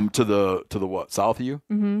 19 of Yeah. them to the what, south of you?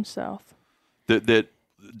 Mm-hmm. South. That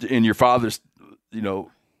in your father's,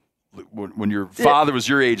 when your father was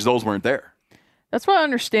your age, those weren't there. That's what I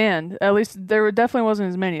understand. At least there definitely wasn't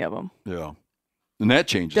as many of them. Yeah, and that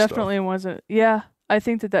changes. Definitely wasn't. Yeah, I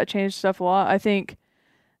think that changed stuff a lot. I think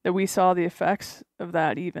that we saw the effects of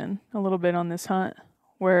that even a little bit on this hunt,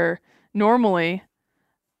 where normally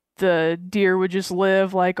the deer would just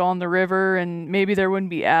live like on the river and maybe there wouldn't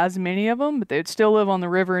be as many of them, but they'd still live on the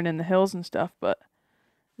river and in the hills and stuff, but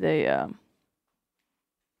they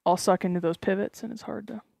all suck into those pivots and it's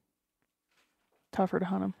tougher to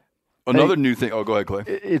hunt them. Another new thing. Oh, go ahead, Clay.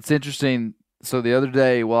 It's interesting. So the other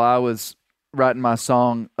day while I was writing my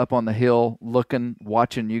song up on the hill,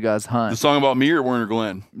 watching you guys hunt. The song about me or Werner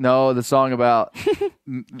Glenn? No, the song about it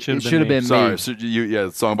should have been me. Sorry, so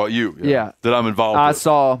the song about you. Yeah. That I'm involved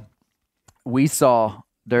with. We saw,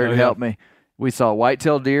 Derek help me. We saw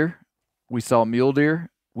whitetail deer. We saw mule deer.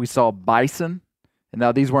 We saw bison. And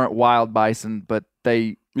now these weren't wild bison, but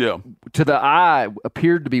they, to the eye,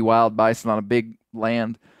 appeared to be wild bison on a big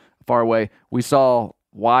land far away. We saw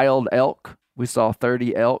wild elk. We saw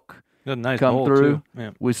 30 elk Nice come through. Too.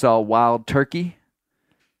 Yeah. We saw wild turkey.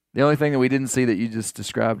 The only thing that we didn't see that you just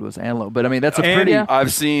described was antelope. But I mean, that's a pretty.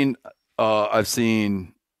 I've seen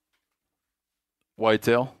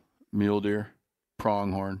whitetail, mule deer,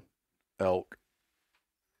 pronghorn, elk.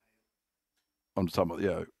 I'm just talking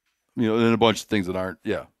about and a bunch of things that aren't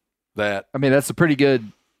that. I mean, that's a pretty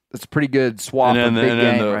good swath of big game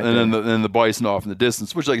right there. And then the bison off in the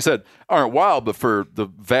distance, which, like I said, aren't wild, but for the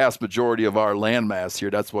vast majority of our landmass here,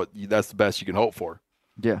 that's the best you can hope for.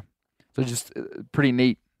 Yeah. So just pretty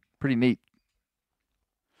neat. Pretty neat.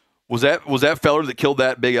 Was that feller that killed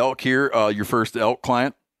that big elk here your first elk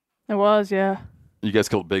client? It was, yeah. You guys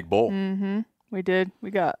killed a big bull. Mm-hmm. We did.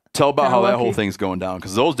 We got. Tell about how that lucky. whole thing's going down,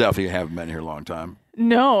 because those definitely haven't been here a long time.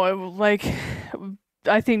 No,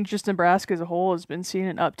 I think just Nebraska as a whole has been seeing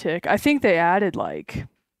an uptick. I think they added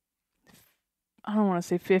I don't want to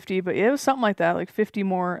say 50, but yeah, it was something like that, like 50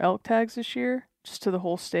 more elk tags this year, just to the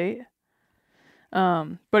whole state.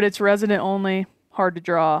 But it's resident only, hard to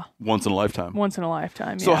draw. Once in a lifetime. Once in a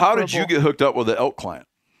lifetime. So yeah, how did you horrible. get hooked up with the elk client?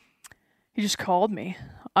 He just called me.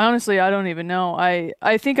 Honestly, I don't even know.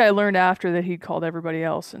 I think I learned after that he'd called everybody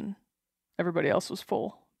else, and everybody else was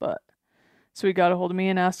full. But so he got a hold of me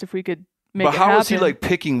and asked if we could make But it how happen. is he like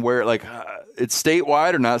picking where? Like, it's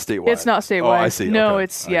statewide or not statewide? It's not statewide. Oh, I see. No, Okay.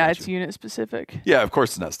 it's I yeah, got it's you. unit specific. Yeah, of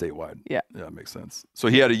course it's not statewide. Yeah. Yeah, that makes sense. So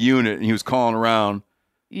he had a unit and he was calling around,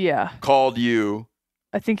 Yeah. called you.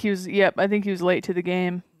 I think he was late to the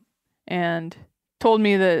game and told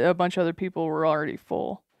me that a bunch of other people were already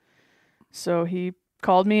full. So he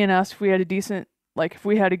called me and asked if we had if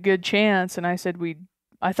we had a good chance, and I said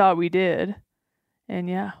I thought we did. And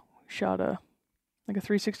yeah, we shot a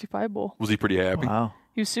 365 bull. Was he pretty happy? Wow.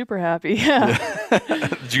 He was super happy. Yeah.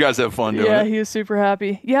 Did you guys have fun doing Yeah, it? he was super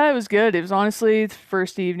happy. Yeah, it was good. It was honestly the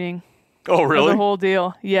first evening. Oh, of really? the whole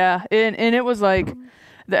deal. Yeah. And it was like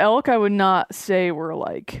the elk I would not say were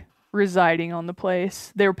like residing on the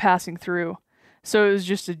place. They were passing through. So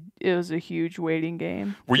it was a huge waiting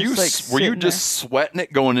game. Were you Just, were you sitting just sweating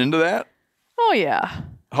it going into that? there. Oh yeah.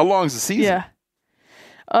 How long's the season? Yeah.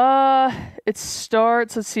 It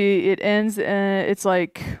starts, let's see, it ends it's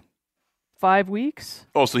like 5 weeks.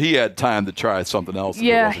 Oh, so he had time to try something else. If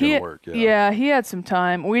Yeah, it wasn't gonna work. yeah, he had some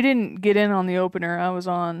time. We didn't get in on the opener. I was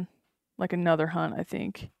on like another hunt, I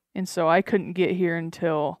think. And so I couldn't get here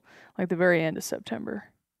until like the very end of September.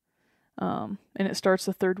 And it starts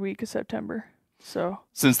the 3rd week of September. So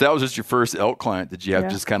Since that was just your first elk client, did you have Yeah.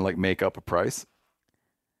 to just kind of like make up a price?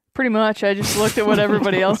 pretty much I just looked at what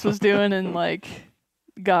everybody else was doing and like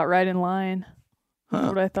got right in line with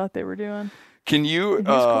what I thought they were doing. Can you And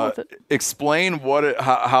he was cool with it. explain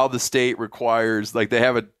how the state requires? Like they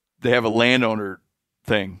have a landowner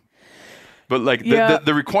thing, but like Yeah.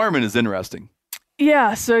 the requirement is interesting.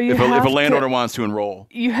 Yeah, so you If have a landowner to, wants to enroll,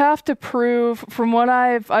 you have to prove from what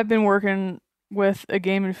I've been working with a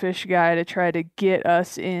game and fish guy to try to get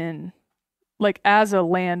us in, like as a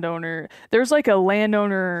landowner. There's like a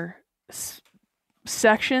landowner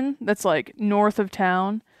section that's like north of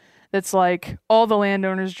town. That's like all the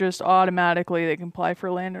landowners just automatically they can apply for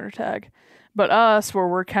a landowner tag. But us, where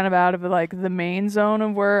we're kind of out of like the main zone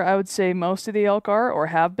of where I would say most of the elk are or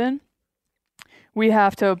have been, we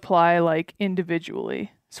have to apply like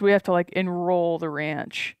individually. So we have to like enroll the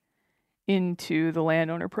ranch into the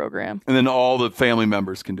landowner program. and then all the family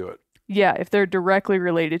members can do it. Yeah, if they're directly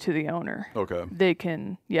related to the owner, Okay. they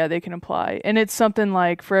can apply. And it's something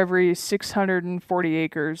like for every 640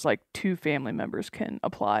 acres, like 2 family members can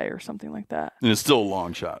apply or something like that. And it's still a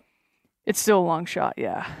long shot. It's still a long shot,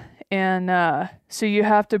 yeah. And so you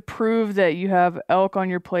have to prove that you have elk on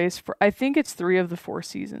your place for, I think it's 3 of the 4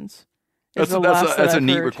 seasons. is That's the last that a I've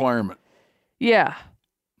neat heard. requirement. Yeah.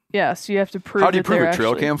 Yeah, so you have to prove How do you that prove they're it?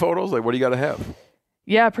 Trail actually- cam photos? Like what do you got to have?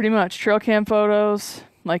 Yeah, pretty much. Trail cam photos,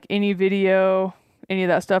 like any video, any of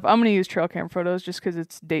that stuff. I'm going to use trail cam photos just because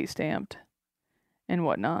it's date stamped and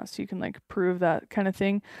whatnot. So you can like prove that kind of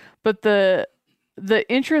thing. But the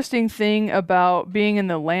interesting thing about being in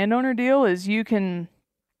the landowner deal is you can,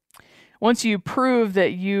 once you prove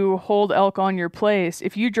that you hold elk on your place,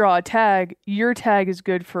 if you draw a tag, your tag is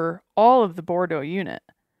good for all of the Bordeaux unit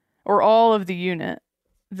or all of the unit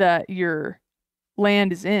that your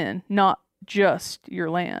land is in, not just your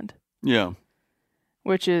land, Yeah.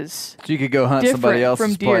 which is So you could go hunt somebody Different from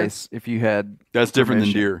else's deer. place if you had. That's different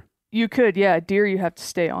than Permission. deer. you could, yeah, deer you have to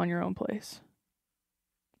stay on your own place.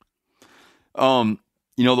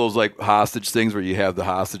 You know those like hostage things where you have the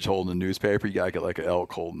hostage holding the newspaper? You gotta get like an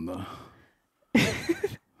elk holding the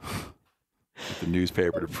the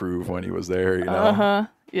newspaper to prove when he was there, you know. Uh-huh.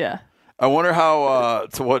 Yeah. I wonder how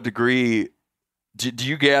to what degree do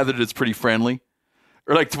you gather that it's pretty friendly?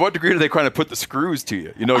 Or like to what degree do they kind of put the screws to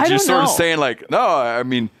you? You know, I just don't sort of know. saying like, no, I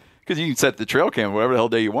mean, because you can set the trail cam whatever the hell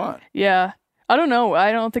day you want. Yeah. I don't know.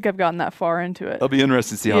 I don't think I've gotten that far into it. It'll be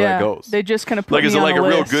interesting to see how yeah. that goes. They just kind of put Like, me is it on like a a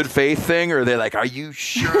real list. good faith thing, or are they like, are you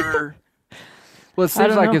sure? Well, it I seems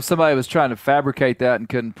don't like know. if somebody was trying to fabricate that and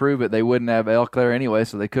couldn't prove it, they wouldn't have elk there anyway,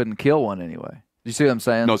 so they couldn't kill one anyway. Do you see what I'm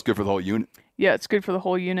saying? No, it's good for the whole unit. Yeah, it's good for the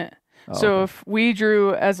whole unit. Oh, so okay. if we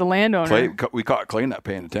drew as a landowner, We caught Clay not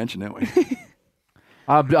paying attention, didn't we?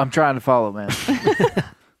 I'm trying to follow, man.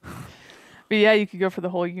 but yeah, you could go for the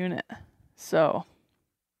whole unit. So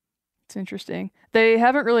it's interesting. They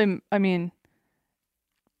haven't really, I mean,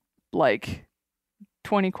 like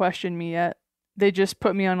 20 questioned me yet. They just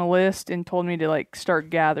put me on a list and told me to like start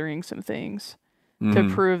gathering some things to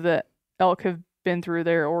Mhm. prove that elk have been through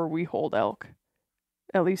there or we hold elk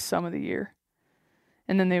at least some of the year.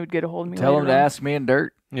 and then they would get a hold of me. Tell them later to on. ask me and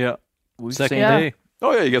Dirt. Yeah. We've Second seen day.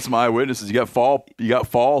 Oh yeah, you got some eyewitnesses. You got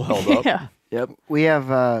fall held up. Yeah. Yep. We have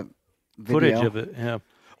video. Footage of it. Yeah.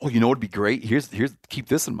 Oh, you know what'd be great? Here's keep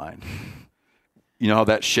this in mind. You know how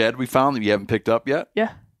that shed we found that you haven't picked up yet?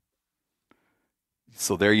 Yeah.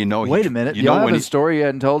 So there you know. Wait a minute. You Y'all know have when a story you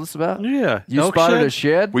hadn't told us about? Yeah. You Elk spotted shed? a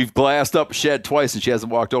shed? we've glassed up a shed twice and she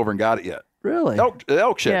hasn't walked over and got it yet. Really? The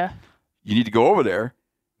elk shed. Yeah. You need to go over there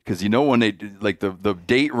because you know when they like the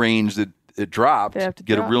date range that it dropped, They have to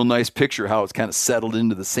get drop. a real nice picture how it's kind of settled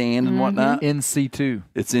into the sand and whatnot. In C2.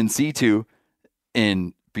 It's in C2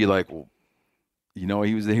 and be like, well, you know,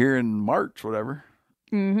 he was here in March, whatever.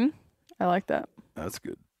 Mm-hmm. I like that. That's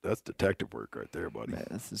good. That's detective work right there, buddy. Man,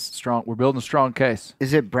 this is strong. We're building a strong case.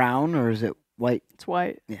 Is it brown or is it white? It's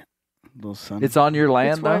white. Little sun. It's on your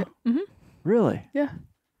land, It's though? white. Mm-hmm. Really? Yeah.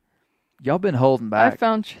 Y'all been holding I back.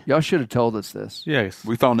 found. Y'all should have told us this. Yes.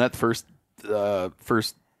 We found that first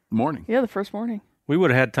morning. Yeah, the first morning. We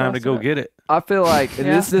would have had time to Cross go it. get it. I feel like Yeah.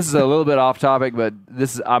 this is a little bit off topic, but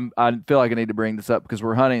I feel like I need to bring this up because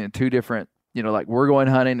we're hunting in two different, like we're going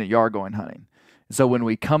hunting and y'all are going hunting. So when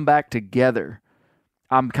we come back together,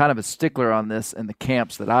 I'm kind of a stickler on this in the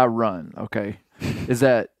camps that I run, okay, is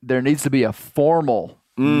that there needs to be a formal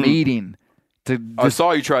meeting to I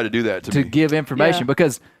saw you try to do that to me. give information Yeah.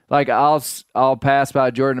 because like I'll pass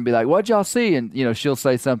by Jordan and be like, "What'd y'all see?" And she'll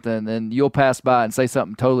say something, and you'll pass by and say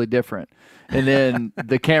something totally different, and then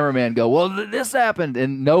the cameraman go, "Well, this happened,"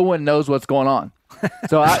 and no one knows what's going on.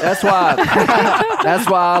 So that's why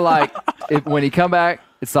I like when he come back,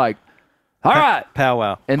 it's like, all right,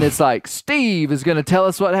 Powwow. and it's like Steve is going to tell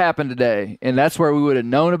us what happened today, and that's where we would have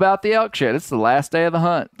known about the elk shed. It's the last day of the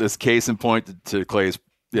hunt. This case in point to Clay's.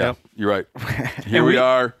 Yeah, Yep. you're right. Here we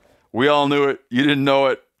are. We all knew it. You didn't know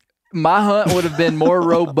it. My hunt would have been more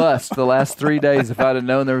robust the last 3 days if I'd have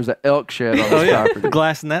known there was an elk shed on this property.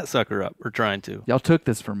 Glassing that sucker up. We're trying to. Y'all took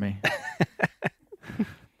this from me.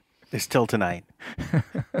 It's till tonight.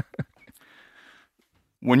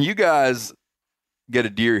 When you guys get a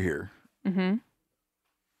deer here,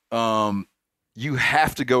 you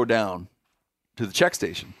have to go down to the check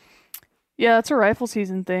station. Yeah, that's a rifle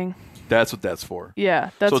season thing. That's what that's for. Yeah,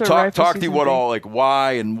 that's so a talk rifle to you season what thing. all like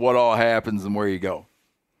why and what all happens and where you go.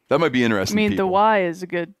 That might be I interesting. mean, to the people. why is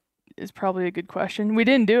probably a good question. We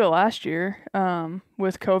didn't do it last year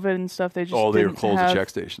with COVID and stuff. They just Oh, they were didn't closed have the check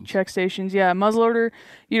stations. Check stations, yeah. Muzzleloader,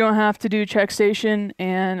 you don't have to do check station,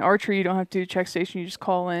 and archery, you don't have to do check station. You just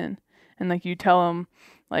call in, and like you tell them,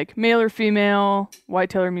 like male or female,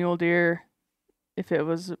 whitetail or mule deer. If it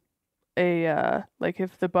was a like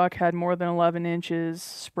if the buck had more than 11 inches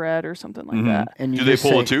spread or something like that. And you Do they just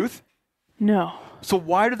pull a say- tooth? No. So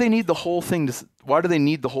why do they need the whole thing? Why do they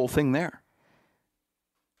need the whole thing there?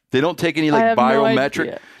 They don't take any I like have no biometric.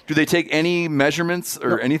 idea. Do they take any measurements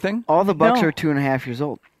or anything? All the bucks No. are 2.5 years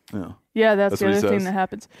old. No. Yeah, that's That's the what he other thing says. that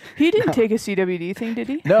happens. He didn't take a CWD thing, did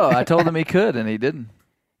he? No, I told him he could, and he didn't.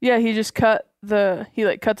 Yeah, he just cut the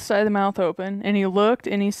side of the mouth open, and he looked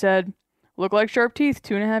and he said, "Look like sharp teeth,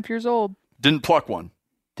 2.5 years old." Didn't pluck one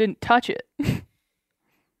Didn't touch it.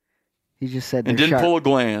 He just said and they're didn't sharp. pull a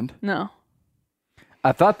gland. No.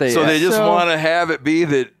 I thought they. So they just So- want to have it be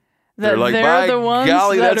that they're like, they're by the ones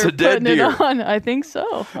golly, that that's are a dead putting deer. it on. I think so.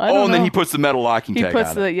 I Oh, don't and then know. he puts the metal locking He tag puts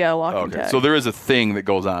on the it. locking Okay, tag. so there is a thing that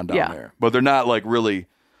goes on down Yeah. there, but they're not like really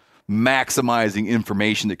maximizing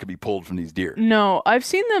information that could be pulled from these deer. No, I've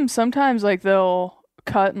seen them sometimes like they'll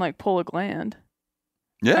cut and like pull a gland.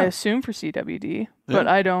 I Yeah, assume for CWD, but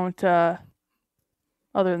Yeah. I don't.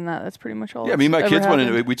 Other than that, that's pretty much all. yeah. I mean, my that's kids ever went in.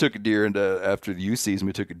 happened. We took a deer into after the youth season.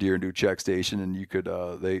 We took a deer into a check station, and you could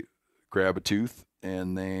they grab a tooth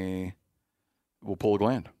and they will pull a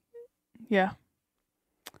gland. Yeah.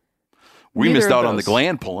 We Neither missed of out on the those.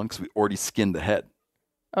 gland pulling because we already skinned the head.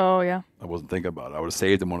 Oh yeah. I wasn't thinking about it. I would have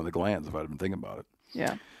saved him one of the glands if I'd been thinking about it.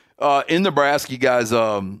 Yeah. In Nebraska, you guys,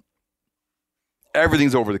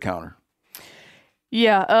 everything's over the counter.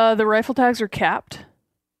 Yeah. The rifle tags are capped.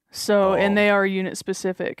 So, Oh. and they are unit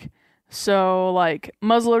specific. So, like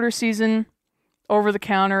muzzleloader season, over the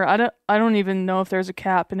counter. I don't even know if there's a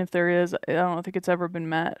cap, and if there is, I don't think it's ever been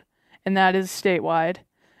met. And that is statewide.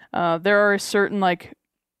 There are certain like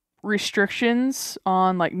restrictions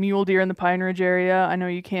on like mule deer in the Pine Ridge area. I know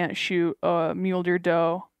you can't shoot a mule deer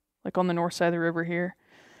doe like on the north side of the river here.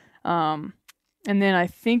 And then I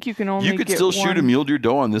think you can only You could get still shoot a one- mule deer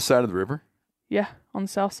doe on this side of the river? Yeah, on the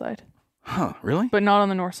south side, Huh, really? but not on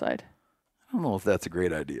the north side. I don't know if that's a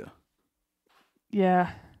great idea.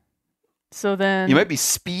 Yeah. So then You might be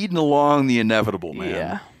speeding along the inevitable, man.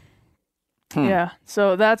 Yeah. Hmm. Yeah.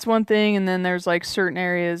 So that's one thing, and then there's like certain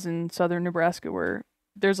areas in southern Nebraska where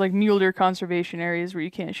there's like mule deer conservation areas where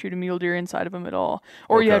you can't shoot a mule deer inside of them at all,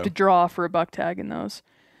 or you have Okay. to draw for a buck tag in those.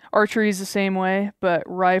 Archery is the same way, but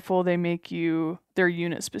rifle, they're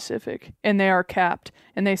unit specific, and they are capped,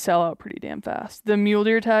 and they sell out pretty damn fast. The mule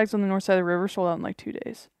deer tags on the north side of the river sold out in like 2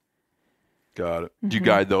 days. Got it. Do you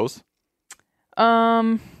guide those?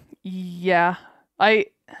 Yeah. I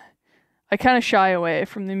kind of shy away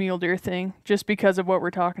from the mule deer thing just because of what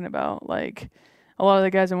we're talking about. Like, a lot of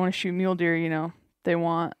the guys that want to shoot mule deer, they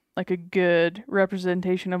want like a good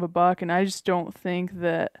representation of a buck, and I just don't think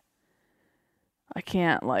that I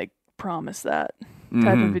can't like promise that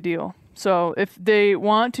type of a deal. So if they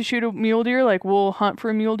want to shoot a mule deer, like we'll hunt for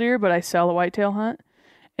a mule deer, but I sell a whitetail hunt,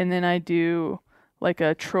 and then I do like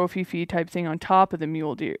a trophy fee type thing on top of the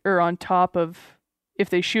mule deer, or on top of if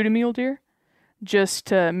they shoot a mule deer, just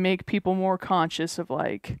to make people more conscious of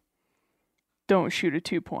like, don't shoot a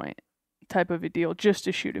 2-point type of a deal just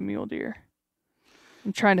to shoot a mule deer.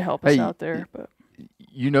 I'm trying to help us out there, but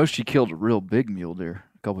She killed a real big mule deer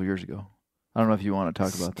a couple years ago. I don't know if you want to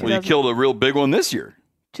talk about that. Well, you killed a real big one this year.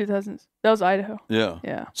 2000, that was Idaho. Yeah.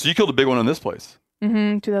 Yeah. So you killed a big one in this place.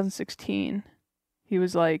 2016. He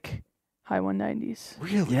was like high 190s.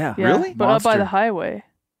 Really? Yeah. Yeah, Really? but up by Monster. the highway.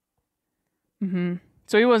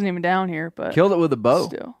 So he wasn't even down here, but Killed it with a bow.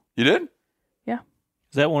 still. You did?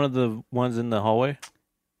 Is that one of the ones in the hallway?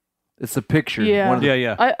 It's a picture. Yeah. One of the-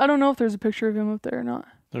 Yeah. I don't know if there's a picture of him up there or not.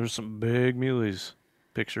 There's some big muleys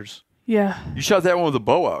pictures. Yeah. You shot that one with a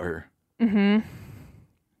bow out here.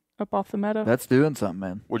 Up off the meadow. That's doing something,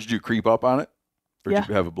 man. What'd you do? Creep up on it? Or did Yeah.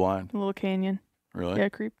 you have a blind? A little canyon. Really? Yeah,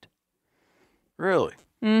 creeped. Really?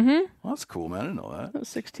 Well, Well, that's cool, man. I didn't know that. that was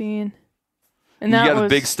 16. And You that got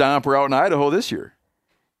was a big stomper out in Idaho this year.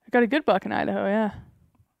 I got a good buck in Idaho, yeah.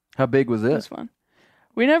 How big was It it? was fun.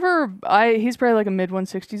 He's probably like a mid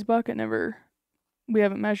 160s buck. We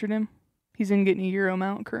haven't measured him. He's in getting a Euro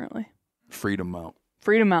mount currently. Freedom Mount.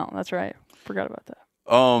 Freedom mount, that's right. Forgot about that.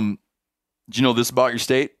 Do you know this about your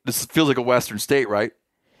state? This feels like a Western state, right?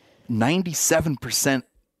 97%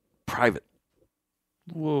 private.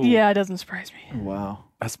 Whoa. Yeah, it doesn't surprise me. Wow.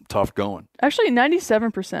 That's tough going. Actually,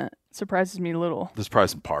 97% surprises me a little. There's probably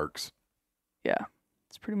some parks. Yeah,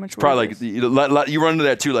 it's pretty much. It's probably like you run into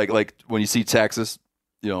that too, like when you see Texas,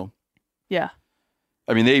 Yeah.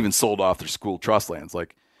 I mean, they even sold off their school trust lands,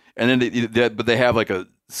 and then but they have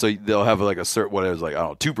they'll have like a certain whatever, like I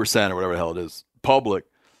don't know, 2% or whatever the hell it is, public,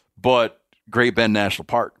 but Great Bend National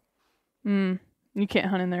Park. You can't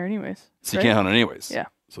hunt in there anyways. So right? you can't hunt anyways. Yeah.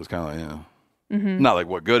 So it's kind of like, not like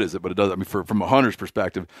what good is it, but it does. I mean, from a hunter's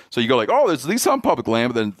perspective. So you go like, oh, there's at least some public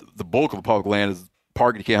land, but then the bulk of the public land is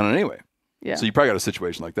park and you can't hunt anyway. Yeah. So you probably got a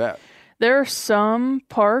situation like that. There are some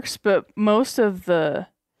parks, but most of the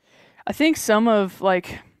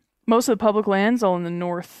public lands all in the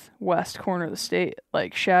northwest corner of the state,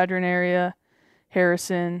 like Chadron area,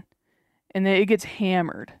 Harrison, and it gets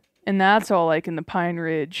hammered. And that's all like in the Pine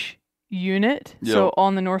Ridge unit. So Yep.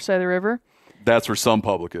 on the north side of the river. That's where some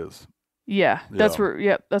public is. Yeah. That's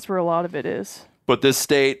Yeah. where a lot of it is. But this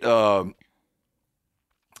state, they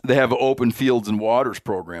have an open fields and waters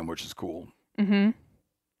program, which is cool.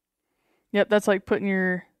 Yep, that's like putting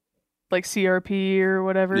your like CRP or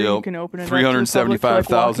whatever. Yep. You can open it up to the public to, like,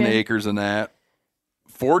 375,000 walk in. acres in that.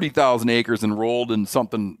 40,000 acres enrolled in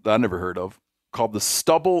something that I never heard of called the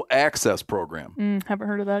Stubble Access Program. Haven't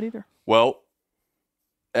heard of that either. Well,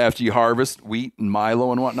 after you harvest wheat and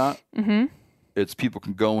milo and whatnot, it's people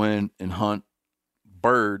can go in and hunt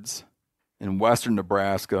birds in western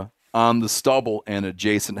Nebraska on the stubble and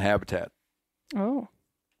adjacent habitat. Oh,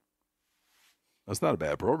 That's not a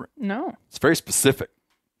bad program. no, It's very specific.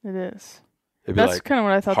 it is. It'd be That's like, kind of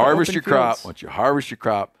what I thought. the harvest open your crop. fields- Once you harvest your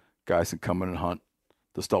crop, guys can come in and hunt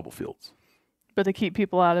the stubble fields. But they keep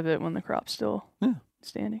people out of it when the crop's still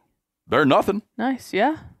standing. They're nothing. Nice,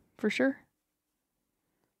 yeah, for sure.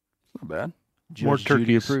 Not bad. More Judge Judy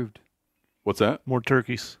turkeys. approved. What's that? More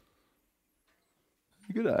turkeys.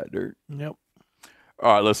 Good eye, Dirt. Yep.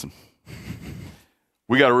 All right, listen.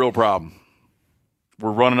 We got a real problem.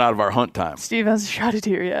 We're running out of our hunt time. Steve hasn't shot a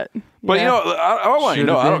deer yet. But Yeah. you know, I want you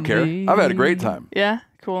to know, I don't care. Should've been I've had a great time. Yeah,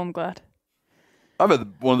 cool. I'm glad. I've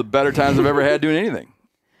had one of the better times I've ever had doing anything.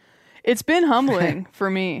 It's been humbling for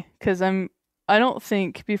me because I don't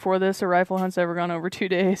think before this a rifle hunt's ever gone over 2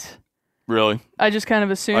 days. Really. I just kind of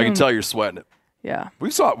assumed. I can tell you're sweating it. Yeah, We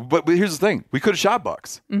saw, but here's the thing: we could have shot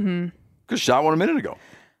bucks. Mm-hmm. Could have shot one a minute ago,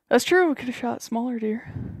 that's true. We could have shot smaller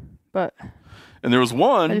deer, but and there was I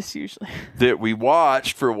one just usually. that we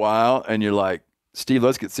watched for a while, and you're like, "Steve,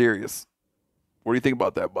 let's get serious. What do you think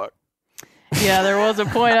about that buck?" Yeah, there was a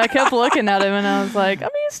point. I kept looking at him and I was like, I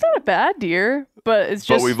mean, it's not a bad deer, but it's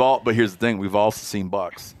just. But here's the thing: we've also seen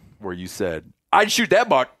bucks where you said, "I'd shoot that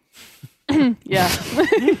buck." Yeah.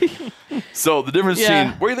 So the difference between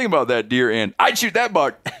what do you think about that deer and I'd shoot that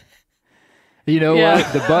buck. You know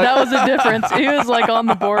what? The buck. That was the difference. He was like on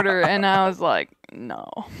the border, and I was like, no,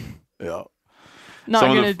 Yeah. not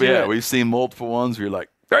gonna do it. We've seen multiple ones where you're like,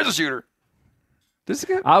 "There's a shooter." This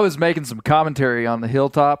guy. I was making some commentary on the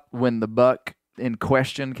hilltop when the buck in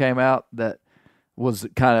question came out. That was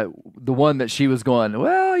kind of the one that she was going,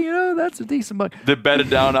 well, you know, that's a decent buck. That bedded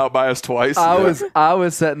down out by us twice. I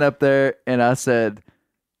was sitting up there and I said,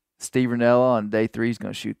 Steve Ranella on day 3 is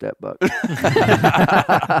going to shoot that buck.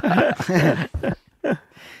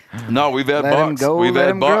 No, we've had Let him bucks. go, We've let had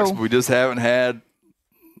him bucks. grow. We just haven't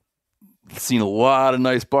seen a lot of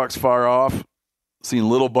nice bucks far off. Seen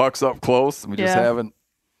little bucks up close, and we just Yeah. haven't.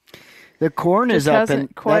 The corn Just is up, hasn't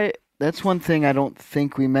and quite. that's one thing I don't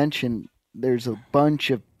think we mentioned. There's a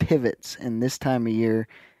bunch of pivots, and this time of year,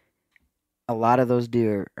 a lot of those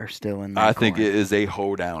deer are still in that I think corn. it is a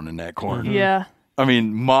hoedown in that corn. Yeah, I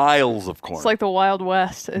mean, miles of corn. it's like the Wild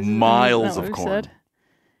West. Isn't Miles that of what we corn. said?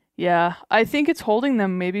 Yeah, I think it's holding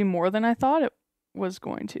them maybe more than I thought it was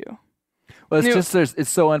going to. Well, it's New- just it's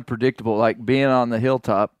so unpredictable. Like being on the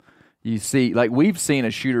hilltop, you see, like we've seen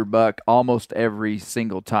a shooter buck almost every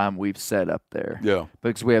single time we've set up there. Yeah.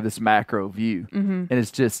 Because we have this macro view, Mm-hmm. and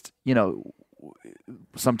it's just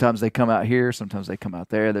sometimes they come out here, sometimes they come out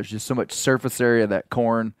there. There's just so much surface area of that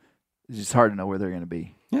corn. It's just hard to know where they're going to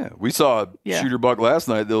be. Yeah, we saw a Yeah. shooter buck last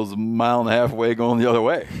night that was a mile and a half away going the other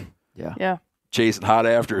way, Yeah, chasing hot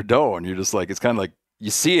after a doe, and you're just like, it's kind of like you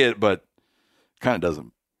see it, but kind of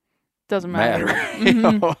doesn't doesn't matter. matter. You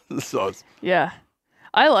know? So it's, Yeah,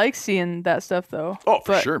 I like seeing that stuff though. oh,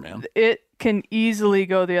 for but sure, man. It can easily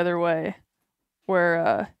go the other way,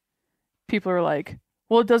 where people are like,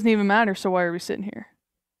 "Well, it doesn't even matter. So why are we sitting here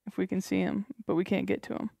if we can see him, but we can't get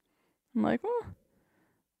to him?" I'm like, well,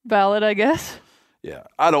 valid, I guess. Yeah,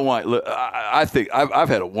 I don't want. Look, I think I've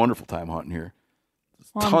had a wonderful time hunting here.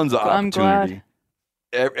 Well, Tons of I'm opportunity.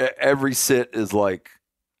 glad. Every sit is like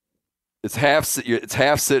it's half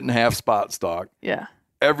sit and half spot stock. Yeah.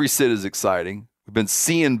 Every sit is exciting. We've been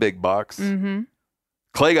seeing big bucks. Mm-hmm.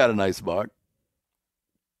 Clay got a nice buck.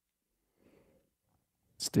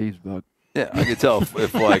 Steve's buck. Yeah, I could tell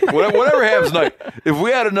if like whatever happens tonight. If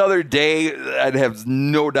we had another day, I'd have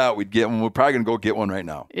no doubt we'd get one. We're probably gonna go get one right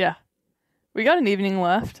now. Yeah. We got an evening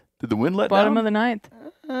left. Did the wind let Bottom down? of the ninth.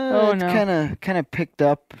 Oh, it's no. kind of picked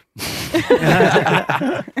up.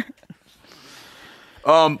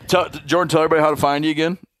 Jordan, tell everybody how to find you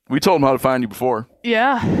again. We told them how to find you before.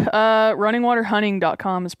 Yeah.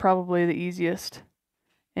 Runningwaterhunting.com is probably the easiest.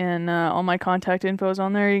 And all my contact info is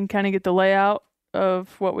on there. You can kind of get the layout of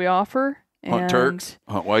what we offer. Hunt And turks,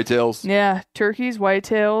 hunt whitetails. Yeah, turkeys,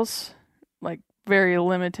 whitetails, like very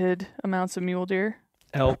limited amounts of mule deer.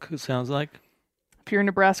 Elk, it sounds like. If you're a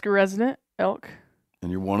Nebraska resident, elk. And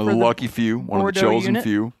you're one of For the the lucky few, one of the Bordeaux chosen unit.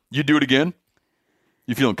 few. You do it again?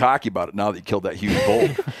 You feeling cocky about it now that you killed that huge bull?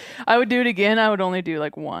 I would do it again. I would only do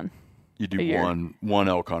like one. You do A year. one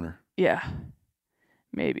elk hunter. Yeah,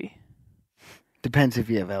 maybe. Depends if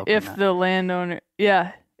you have elk. or If not. the landowner,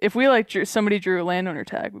 yeah. If we like somebody drew a landowner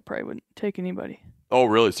tag, we probably wouldn't take anybody. Oh,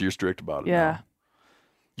 really? So you're strict about it? Yeah. now.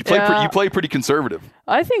 You play. Yeah. You play pretty conservative.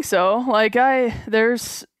 I think so. Like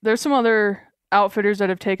there's some other outfitters that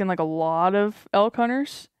have taken like a lot of elk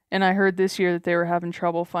hunters, and I heard this year that they were having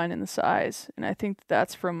trouble finding the size, and I think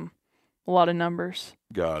that's from a lot of numbers.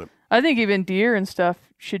 Got it. I think even deer and stuff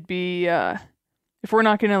should be if we're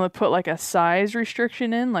not going to put like a size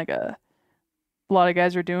restriction in, like a lot of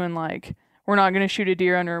guys are doing, like we're not going to shoot a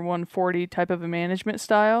deer under 140 type of a management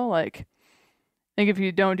style. Like I think if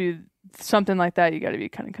you don't do something like that, you got to be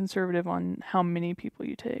kind of conservative on how many people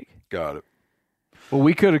you take. Got it. Well,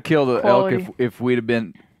 we could have killed an elk Quality. if we'd have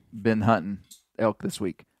been hunting elk this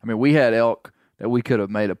week. I mean, we had elk that we could have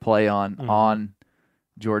made a play on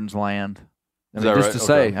Jordan's land. I Is mean, that just right? to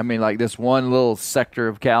say, Okay. I mean, like this one little sector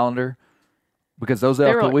of calendar, because those They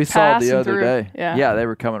elk were, that like, we saw the passing other through. day, Yeah. they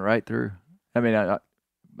were coming right through. I mean, I'm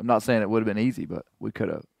not saying it would have been easy, but we could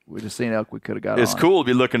have. We just seen elk. We could have got. It's on. cool to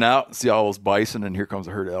be looking out and see all those bison, and here comes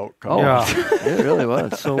a herd of elk. Oh, Yeah. it really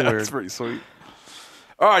was. So weird. That's pretty sweet.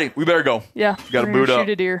 All righty, we better go. Yeah, Gotta we're gonna boot up.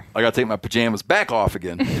 shoot a deer. I got to take my pajamas back off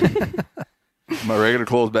again. My regular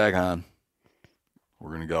clothes back on.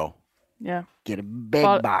 We're gonna go. Yeah. Get a big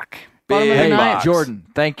Bot- buck. Bottom of the Big ninth. box. Jordan,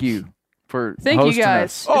 thank you for Thank you hosting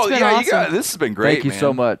guys. us. It's been awesome. you guys. This has been great. Thank you man.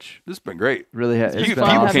 so much. This has been great. Really, It's it's been been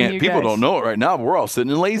fun awesome. having you People guys. don't know it right now, but we're all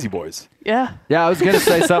sitting in Lazy Boys. Yeah. Yeah, I was going to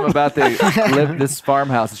say something about this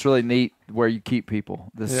farmhouse. It's really neat where you keep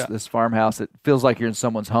people. This farmhouse. It feels like you're in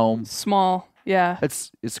someone's home. Small. Yeah.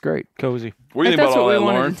 It's great. Cozy. What do you think That's about all what we that,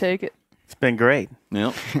 wanted Lauren? to take it. It's been great. Yeah.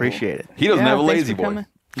 Appreciate it. He doesn't Yeah, have a thanks lazy for boy. coming.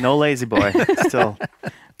 No lazy boy. Still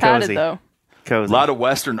Padded cozy. though. A Cozy. lot of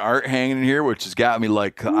Western art hanging in here, which has got me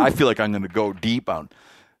like, I feel like I'm going to go deep on.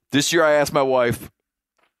 This year I asked my wife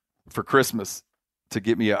for Christmas to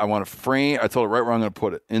get me, I want a frame. I told her right where I'm going to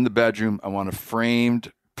put it. In the bedroom, I want a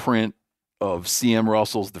framed print of C.M.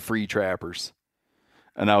 Russell's The Free Trappers.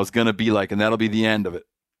 And I was going to be like, and that'll be the end of it.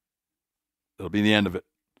 It'll be the end of it.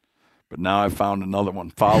 But now I found another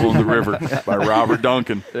one, Following the River by Robert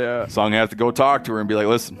Duncan. Yeah. So I'm going to have to go talk to her and be like,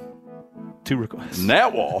 listen, 2 requests. in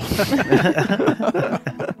that wall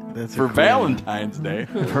That's for Valentine's Day,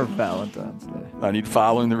 For Valentine's Day. I need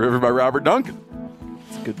Following the River by Robert Duncan.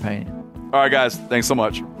 It's a good painting. All right, guys. Thanks so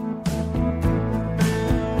much.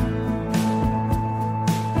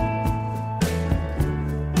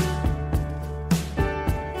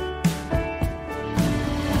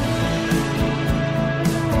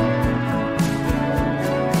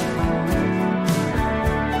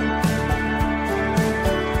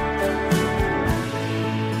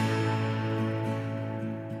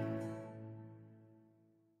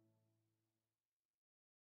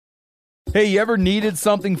 Hey, you ever needed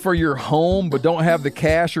something for your home but don't have the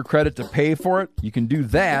cash or credit to pay for it? You can do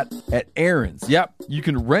that at Aaron's. Yep, you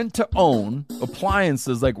can rent to own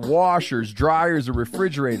appliances like washers, dryers, or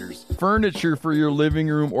refrigerators, furniture for your living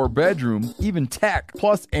room or bedroom, even tech.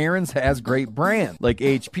 Plus, Aaron's has great brands like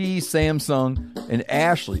HP, Samsung, and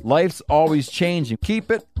Ashley. Life's always changing. Keep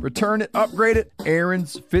it, return it, upgrade it.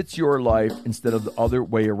 Aaron's fits your life instead of the other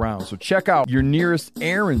way around. So check out your nearest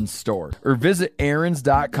Aaron's store or visit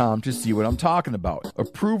Aaron's.com to see what I'm talking about.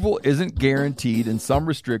 Approval isn't guaranteed and some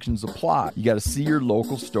restrictions apply. You got to see your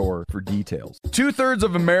local store for details. 2/3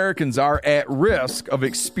 of Americans are at risk of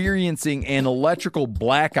experiencing an electrical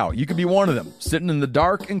blackout. You could be one of them, sitting in the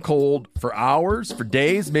dark and cold for hours, for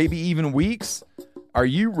days, maybe even weeks. Are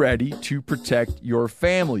you ready to protect your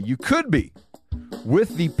family? You could be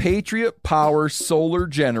with the Patriot Power Solar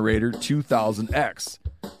Generator 2000X.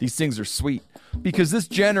 These things are sweet because this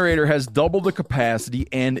generator has double the capacity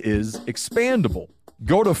and is expandable.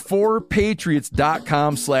 Go to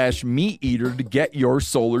 4patriots.com/meateater to get your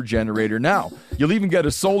solar generator now. You'll even get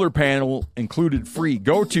a solar panel included free.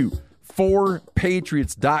 Go to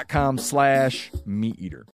 4patriots.com/meateater.